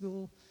kids to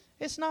school.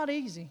 It's not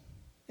easy.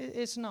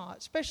 It's not,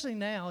 especially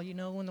now, you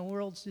know, when the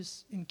world's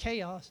just in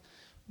chaos.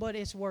 But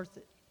it's worth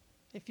it.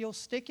 If you'll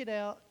stick it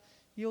out,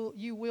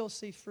 you will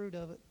see fruit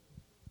of it.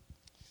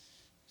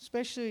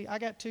 Especially, I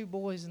got 2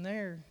 boys, and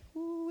they're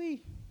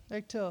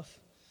tough.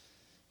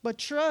 But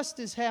trust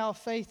is how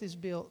faith is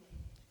built.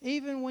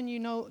 Even when you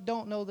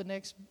don't know the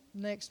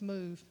next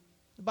move.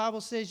 The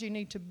Bible says you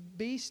need to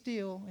be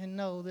still and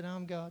know that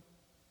I'm God.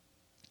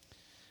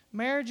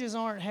 Marriages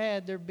aren't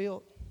had, they're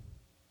built.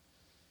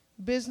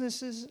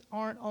 Businesses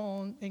aren't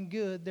on and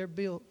good, they're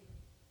built.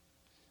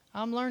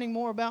 I'm learning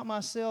more about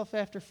myself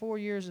after 4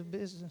 years of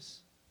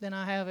business than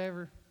I have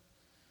ever.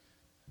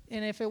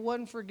 And if it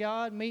wasn't for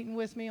God meeting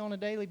with me on a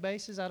daily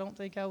basis, I don't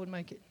think I would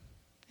make it.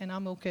 And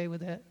I'm okay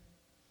with that.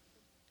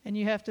 And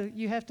you have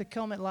to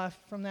come at life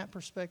from that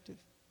perspective.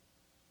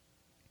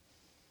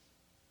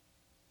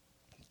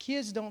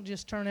 Kids don't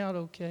just turn out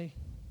okay.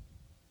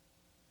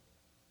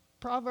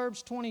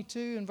 Proverbs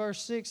 22 and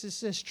verse 6, it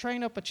says,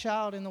 train up a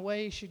child in the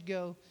way he should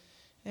go,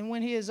 and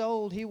when he is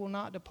old, he will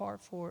not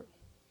depart for it.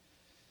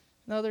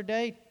 Another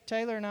day,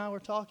 Taylor and I were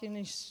talking,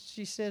 and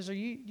she says, do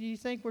you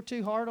think we're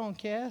too hard on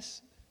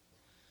Cass?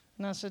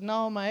 And I said,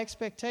 no, my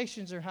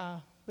expectations are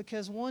high,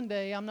 because one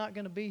day I'm not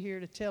going to be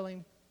here to tell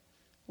him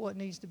what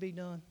needs to be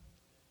done.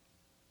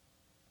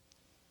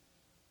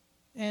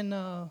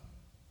 And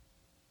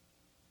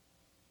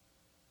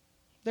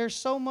there's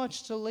so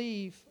much to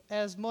leave,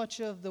 as much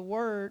of the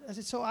Word. I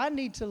said, so I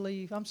need to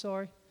leave.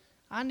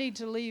 I need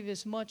to leave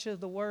as much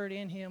of the Word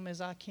in him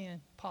as I can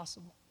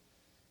possible.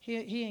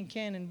 He and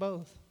Cannon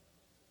both.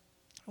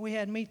 We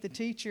had Meet the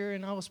Teacher,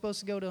 and I was supposed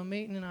to go to a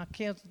meeting, and I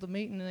canceled the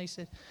meeting, and they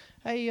said,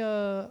 hey,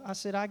 I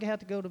said, I have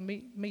to go to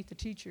meet the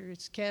Teacher.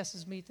 It's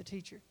Cass's Meet the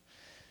Teacher.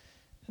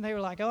 And they were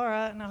like, all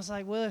right. And I was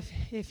like, well,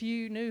 if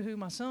you knew who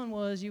my son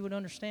was, you would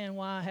understand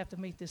why I have to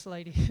meet this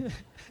lady.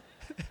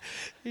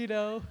 You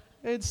know?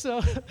 And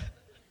so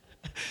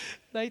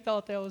they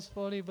thought that was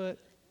funny, but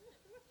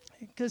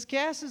because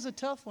Cass is a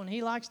tough one.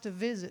 He likes to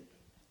visit.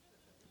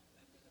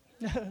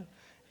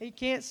 He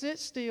can't sit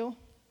still,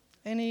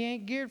 and he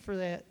ain't geared for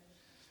that.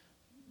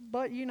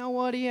 But you know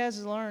what? He has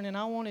to learn, and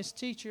I want his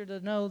teacher to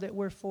know that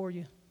we're for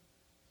you.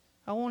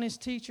 I want his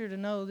teacher to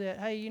know that,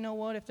 hey, you know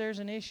what? If there's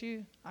an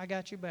issue, I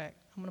got your back.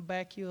 I'm going to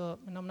back you up,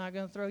 and I'm not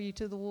going to throw you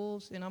to the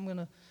wolves, and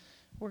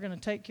we're going to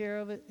take care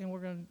of it, and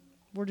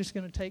we're just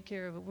going to take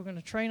care of it. We're going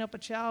to train up a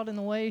child in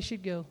the way he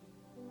should go.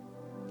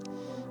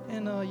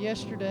 And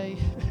yesterday,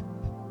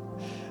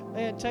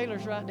 they had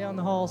Taylor's right down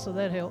the hall, so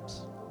that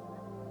helps.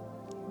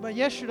 But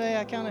yesterday,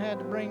 I kind of had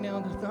to bring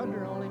down the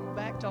thunder on him.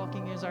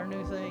 Back-talking is our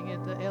new thing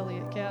at the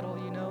Elliott cattle,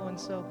 you know. And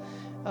so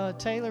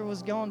Taylor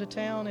was gone to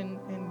town, and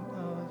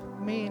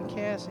me and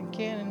Cass and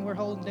Cannon, we're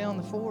holding down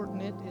the fort,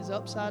 and it is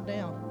upside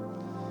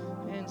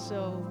down. And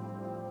so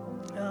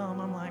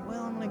I'm like,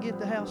 well, I'm going to get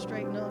the house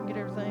straightened up and get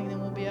everything, and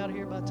then we'll be out of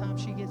here by the time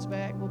she gets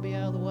back. We'll be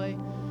out of the way.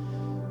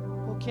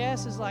 Well,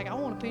 Cass is like, I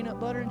want a peanut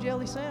butter and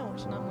jelly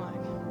sandwich. And I'm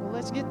like, well,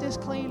 let's get this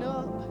cleaned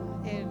up,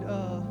 and,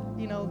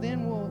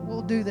 then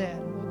we'll do that.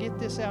 We'll get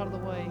this out of the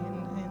way.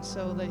 And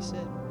so they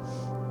said,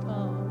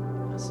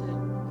 I said,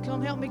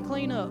 come help me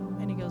clean up.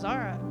 And he goes, all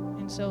right.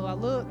 And so I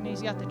look, and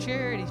he's got the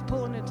chair, and he's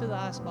pulling it to the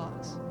ice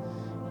box.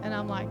 And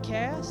I'm like,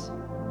 Cass,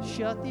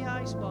 shut the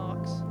ice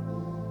box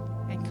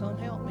and come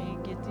help me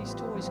get these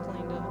toys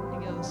cleaned up.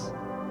 And he goes,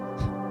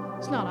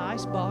 it's not an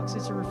ice box,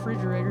 it's a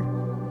refrigerator.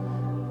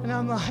 And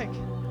I'm like,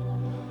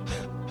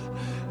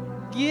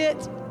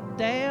 get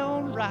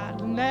down right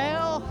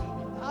now.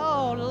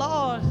 Oh,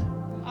 Lord.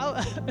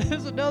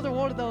 It's another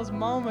one of those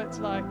moments,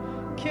 like,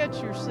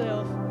 catch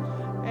yourself.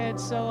 And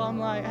so I'm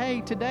like, hey,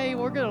 today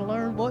we're going to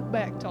learn what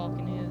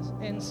back-talking is.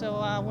 And so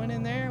I went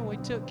in there, and we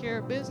took care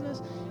of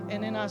business.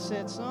 And then I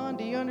said, son,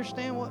 do you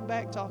understand what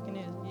back-talking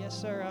is? Yes,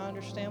 sir, I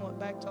understand what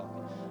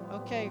back-talking is.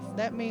 Okay,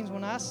 that means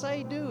when I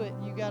say do it,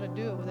 you got to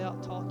do it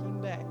without talking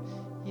back.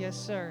 Yes,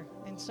 sir.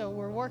 And so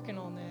we're working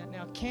on that.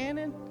 Now,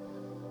 Cannon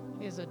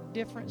is a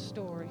different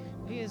story.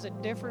 He is a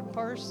different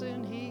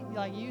person. He,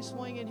 like you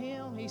swinging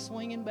him, he's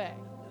swinging back.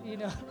 You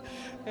know,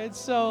 and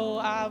so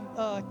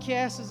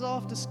Cass is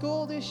off to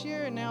school this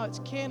year, and now it's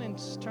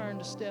Cannon's turn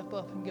to step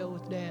up and go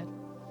with Dad.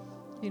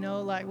 You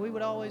know, like we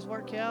would always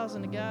work cows,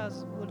 and the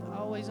guys would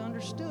always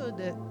understood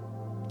that,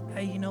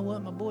 hey, you know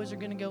what, my boys are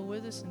going to go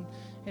with us,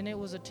 and it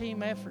was a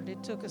team effort.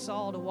 It took us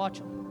all to watch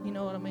them, you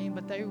know what I mean?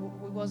 But we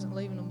wasn't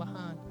leaving them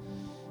behind.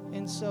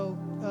 And so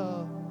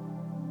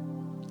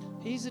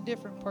he's a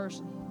different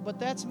person. But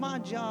that's my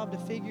job to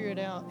figure it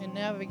out and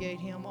navigate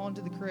him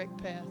onto the correct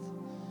path.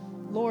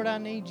 Lord, I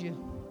need you.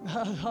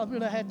 I'm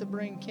going to have to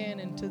bring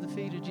Cannon to the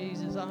feet of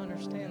Jesus. I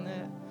understand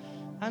that.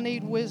 I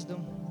need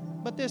wisdom.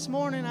 But this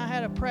morning I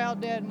had a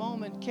proud dad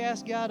moment.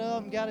 Cass got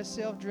up and got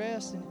himself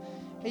dressed, and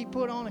he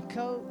put on a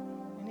coat,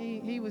 and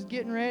he was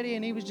getting ready,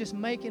 and he was just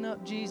making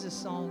up Jesus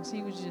songs.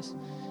 He was just,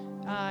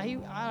 I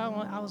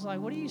was like,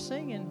 what are you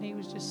singing? He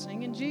was just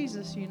singing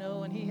Jesus, you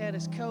know, and he had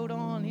his coat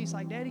on. He's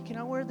like, Daddy, can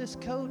I wear this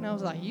coat? And I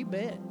was like, you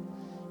bet.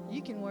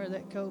 You can wear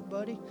that coat,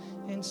 buddy.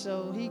 And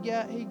so he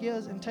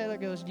goes, and Taylor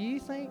goes, do you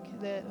think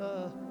that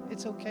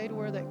it's okay to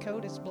wear that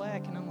coat? It's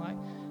black. And I'm like,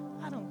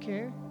 I don't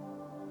care.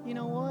 You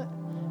know what?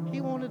 He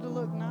wanted to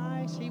look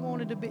nice. He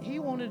wanted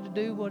to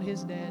do what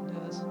his dad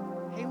does.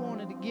 He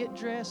wanted to get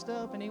dressed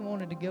up, and he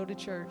wanted to go to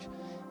church.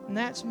 And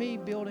that's me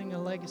building a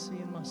legacy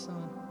in my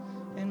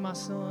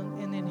son,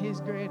 and then his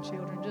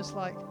grandchildren, just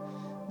like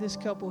this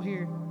couple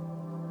here.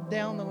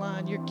 Down the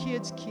line, your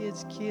kids'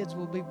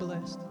 will be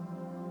blessed.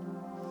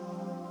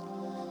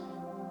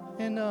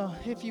 And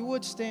if you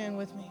would stand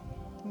with me,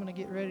 I'm going to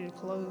get ready to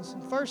close.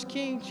 In 1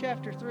 Kings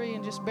chapter 3,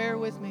 and just bear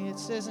with me, it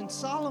says, and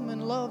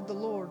Solomon loved the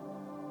Lord,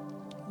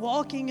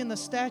 walking in the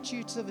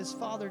statutes of his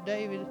father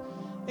David,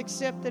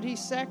 except that he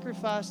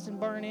sacrificed and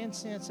burned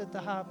incense at the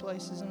high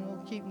places. And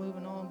we'll keep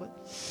moving on.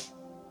 But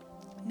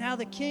now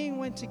the king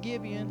went to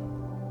Gibeon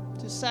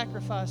to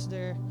sacrifice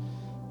there,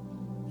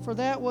 for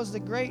that was the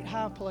great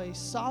high place.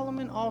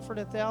 Solomon offered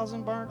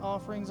 1,000 burnt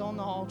offerings on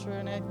the altar,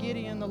 and at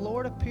Gibeon the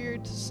Lord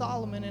appeared to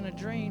Solomon in a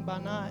dream by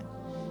night.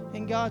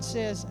 And God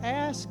says,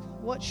 ask,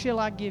 what shall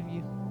I give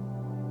you?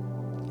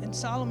 And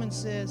Solomon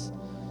says,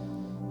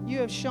 you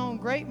have shown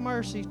great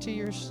mercy to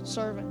your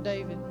servant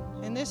David,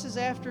 And this is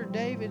after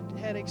David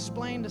had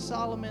explained to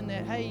Solomon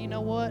that, hey, you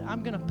know what?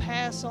 I'm going to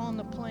pass on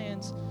the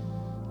plans.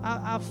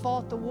 I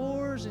fought the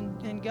wars,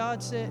 and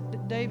God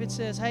said, David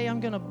says, hey, I'm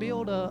going to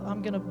build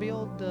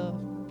the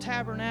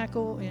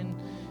tabernacle,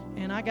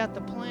 and I got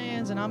the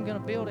plans, and I'm going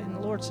to build it. And the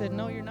Lord said,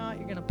 no, you're not.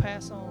 You're going to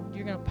pass on.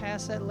 You're going to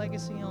pass that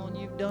legacy on.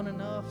 You've done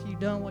enough. You've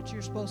done what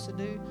you're supposed to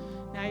do.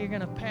 Now you're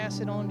going to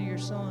pass it on to your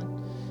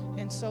son.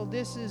 And so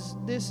this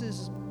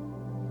is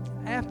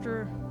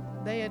after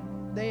they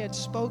had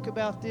spoke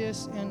about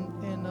this, and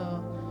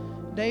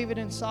David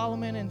and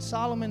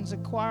Solomon's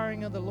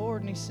acquiring of the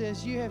Lord. And he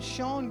says, you have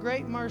shown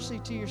great mercy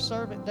to your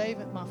servant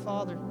David, my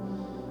father,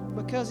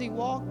 because he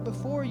walked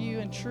before you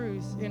in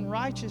truth, in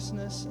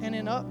righteousness, and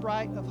in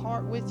upright of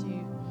heart with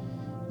you.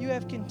 You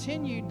have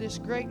continued this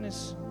great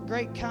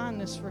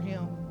kindness for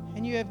him,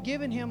 and you have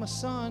given him a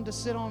son to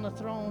sit on the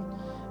throne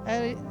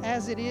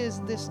as it is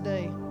this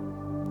day.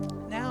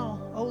 Now,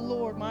 O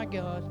Lord my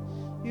God,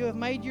 you have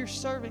made your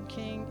servant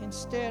king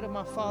instead of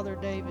my father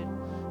David,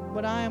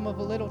 but I am of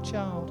a little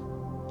child.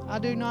 I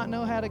do not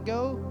know how to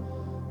go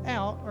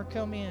out or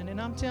come in.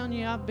 And I'm telling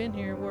you, I've been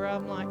here where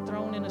I'm like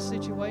thrown in a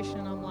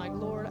situation. I'm like,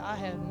 Lord, I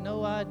have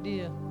no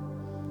idea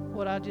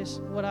what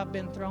I've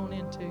been thrown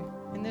into.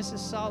 And this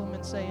is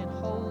Solomon saying,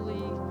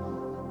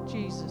 holy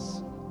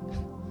Jesus,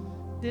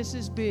 this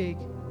is big.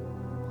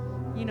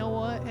 You know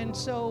what? And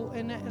so,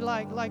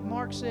 like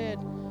Mark said,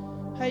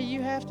 hey,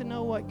 you have to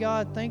know what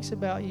God thinks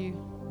about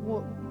you.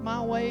 My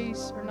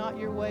ways are not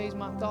your ways.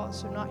 My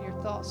thoughts are not your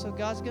thoughts. So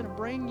God's going to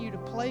bring you to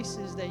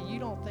places that you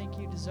don't think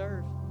you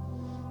deserve.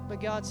 But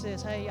God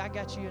says, hey, I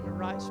got you in the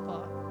right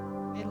spot.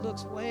 It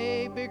looks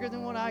way bigger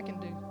than what I can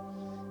do.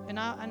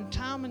 And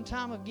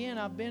time again,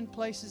 I've been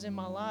places in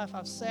my life,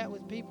 I've sat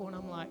with people, and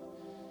I'm like,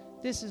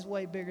 this is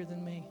way bigger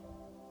than me.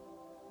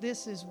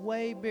 This is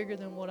way bigger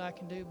than what I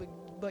can do.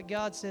 But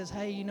God says,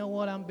 hey, you know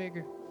what? I'm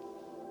bigger.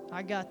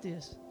 I got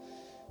this.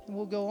 And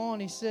we'll go on.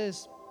 He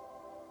says,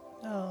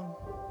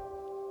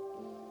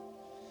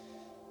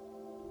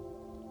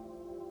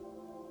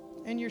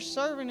 and your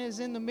servant is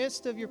in the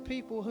midst of your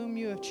people whom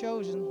you have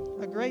chosen,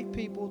 a great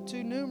people,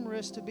 too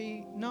numerous to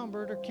be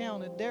numbered or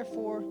counted.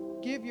 Therefore,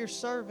 give your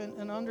servant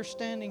an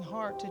understanding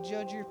heart to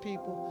judge your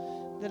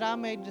people, that I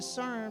may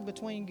discern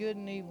between good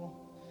and evil.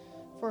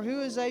 For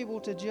who is able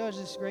to judge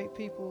this great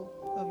people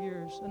of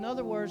yours? In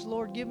other words,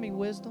 Lord, give me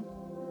wisdom.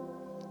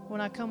 When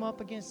I come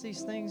up against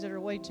these things that are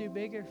way too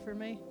big for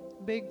me,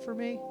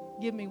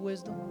 give me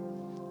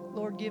wisdom.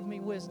 Lord, give me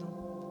wisdom.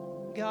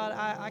 God,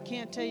 I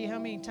can't tell you how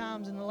many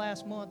times in the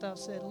last month I've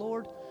said,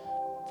 Lord,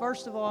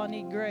 first of all, I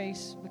need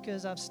grace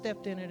because I've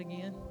stepped in it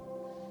again.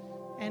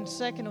 And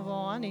second of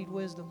all, I need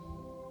wisdom.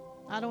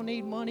 I don't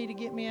need money to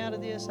get me out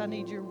of this. I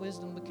need your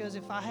wisdom, because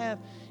if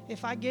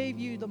I gave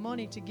you the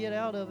money to get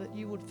out of it,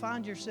 you would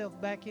find yourself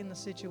back in the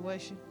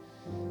situation.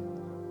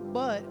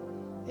 But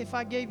if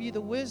I gave you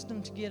the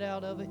wisdom to get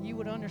out of it, you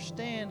would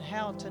understand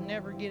how to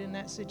never get in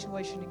that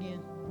situation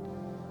again.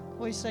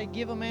 We say,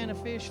 give a man a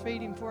fish,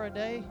 feed him for a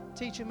day.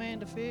 Teach a man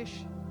to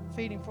fish,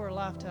 feed him for a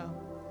lifetime.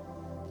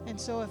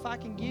 And so if I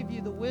can give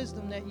you the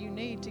wisdom that you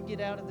need to get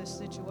out of this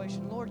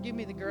situation, Lord, give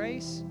me the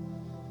grace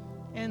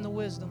and the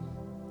wisdom.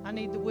 I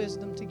need the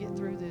wisdom to get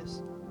through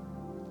this.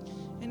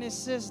 And it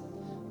says,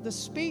 the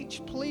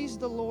speech pleased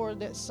the Lord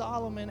that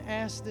Solomon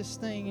asked this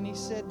thing. And he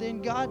said,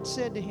 then God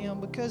said to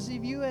him, because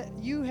if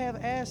you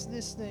have asked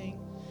this thing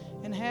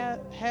and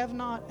have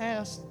not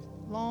asked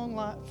long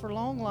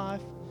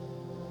life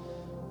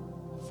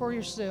for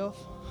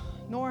yourself,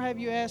 nor have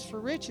you asked for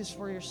riches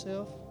for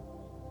yourself,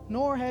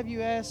 nor have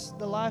you asked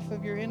the life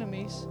of your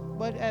enemies,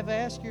 but have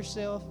asked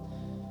yourself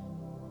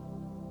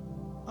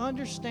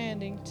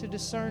understanding to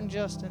discern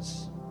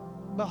justice.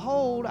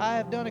 Behold, I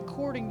have done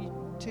according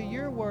to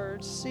your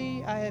words.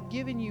 See, I have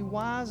given you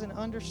wise and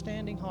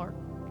understanding heart.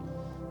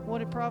 What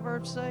did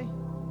Proverbs say?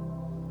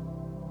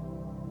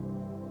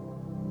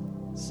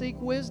 Seek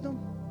wisdom,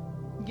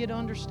 get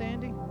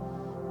understanding.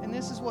 And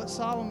this is what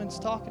Solomon's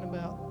talking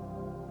about.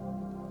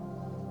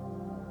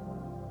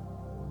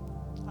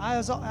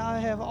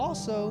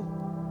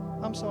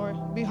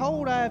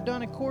 Behold, I have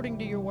done according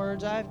to your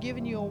words. I have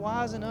given you a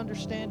wise and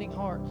understanding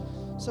heart,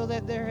 so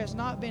that there has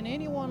not been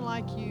anyone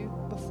like you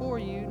before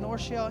you, nor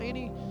shall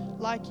any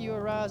like you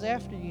arise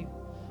after you.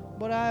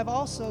 But I have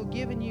also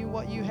given you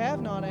what you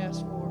have not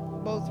asked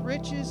for, both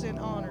riches and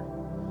honor,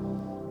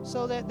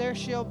 so that there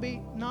shall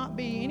not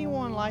be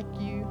anyone like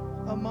you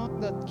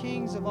among the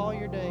kings of all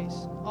your days.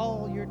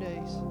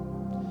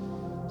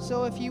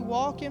 So if you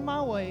walk in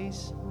my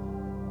ways,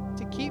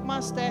 to keep my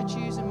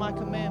statutes and my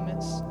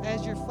commandments,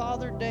 as your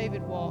father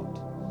David walked,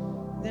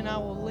 then I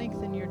will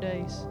lengthen your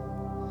days.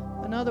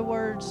 In other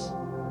words,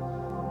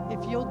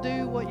 if you'll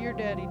do what your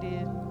daddy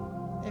did,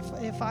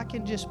 if I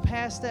can just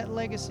pass that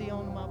legacy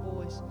on to my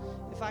boys,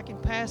 if I can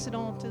pass it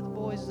on to the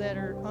boys that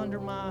are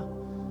under my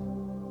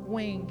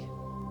wing,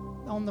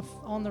 on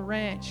the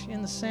ranch,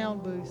 in the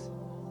sound booth,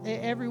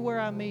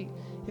 everywhere I meet,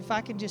 if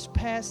I can just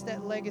pass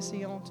that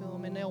legacy on to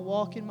them and they'll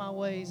walk in my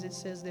ways, it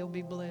says they'll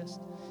be blessed.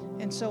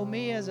 And so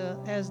me as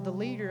the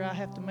leader, I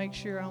have to make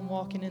sure I'm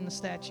walking in the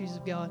statutes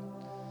of God.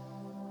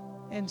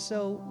 And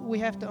so we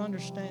have to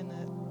understand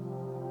that.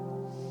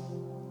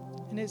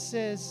 And it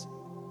says,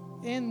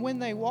 and when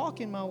they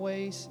walk in my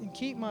ways and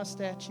keep my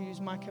statutes,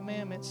 my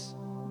commandments,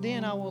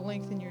 then I will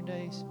lengthen your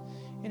days.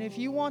 And if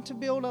you want to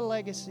build a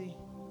legacy,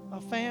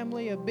 a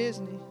family, a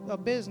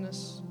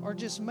business, or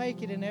just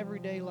make it in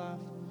everyday life,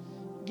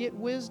 get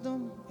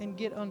wisdom and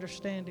get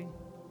understanding.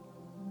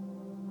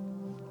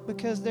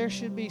 Because there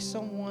should be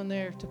someone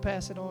there to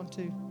pass it on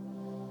to.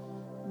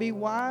 Be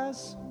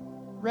wise.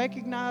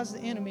 Recognize the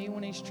enemy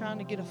when he's trying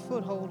to get a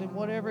foothold in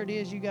whatever it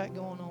is you got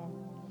going on.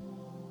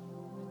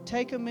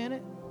 Take a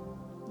minute.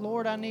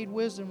 Lord, I need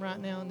wisdom right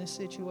now in this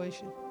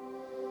situation.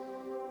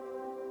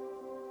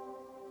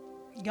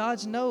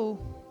 God's no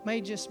may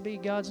just be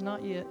God's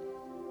not yet.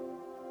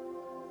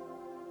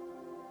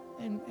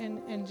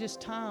 And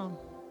just time.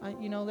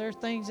 There are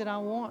things that I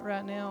want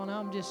right now, and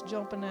I'm just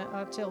jumping at.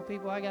 I tell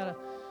people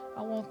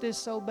I want this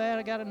so bad,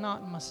 I got a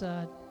knot in my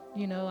side.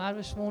 I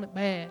just want it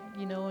bad.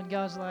 And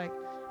God's like,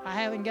 I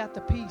haven't got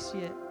the peace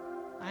yet.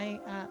 I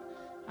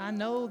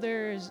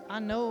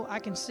know I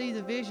can see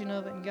the vision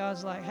of it, and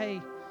God's like,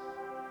 hey,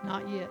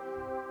 not yet.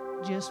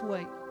 Just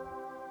wait.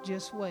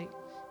 Just wait.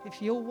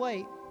 If you'll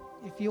wait.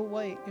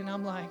 And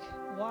I'm like,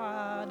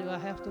 why do I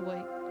have to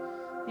wait?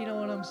 You know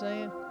what I'm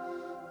saying?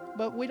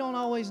 But we don't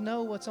always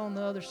know what's on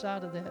the other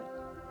side of that.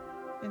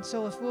 And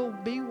so if we'll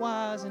be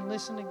wise and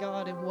listen to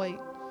God and wait.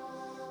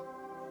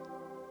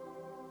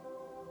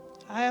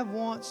 I have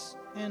once,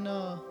 and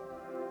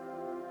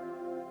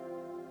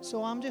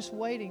so I'm just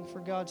waiting for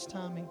God's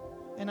timing,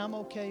 and I'm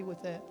okay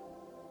with that.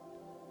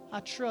 I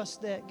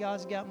trust that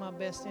God's got my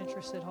best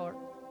interest at heart.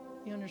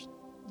 You understand?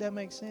 That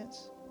makes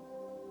sense?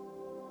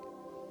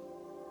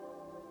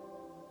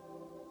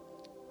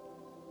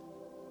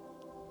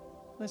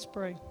 Let's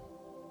pray.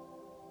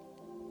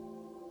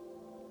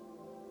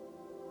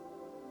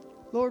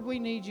 Lord, we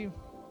need you.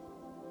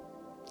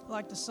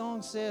 Like the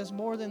song says,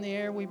 more than the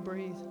air we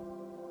breathe.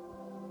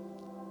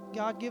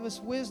 God, give us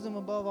wisdom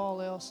above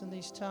all else in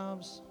these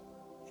times,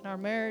 in our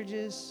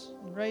marriages,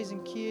 in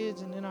raising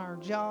kids, and in our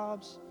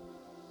jobs,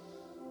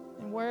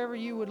 and wherever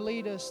you would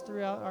lead us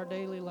throughout our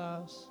daily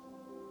lives.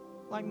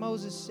 Like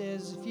Moses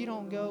says, if you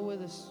don't go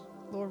with us,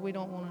 Lord, we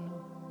don't want to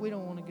know. We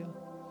don't want to go.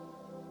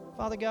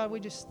 Father God, we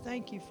just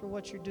thank you for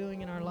what you're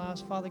doing in our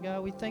lives. Father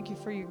God, we thank you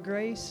for your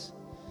grace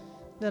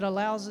that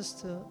allows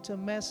us to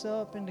mess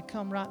up and to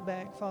come right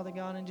back, Father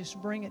God, and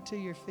just bring it to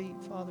your feet,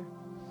 Father.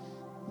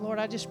 Lord,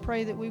 I just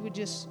pray that we would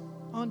just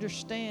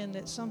understand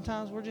that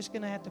sometimes we're just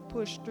going to have to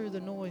push through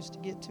the noise to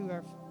get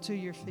to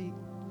your feet.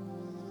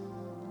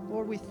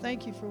 Lord, we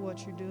thank you for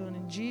what you're doing.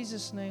 In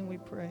Jesus' name we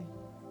pray.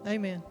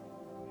 Amen.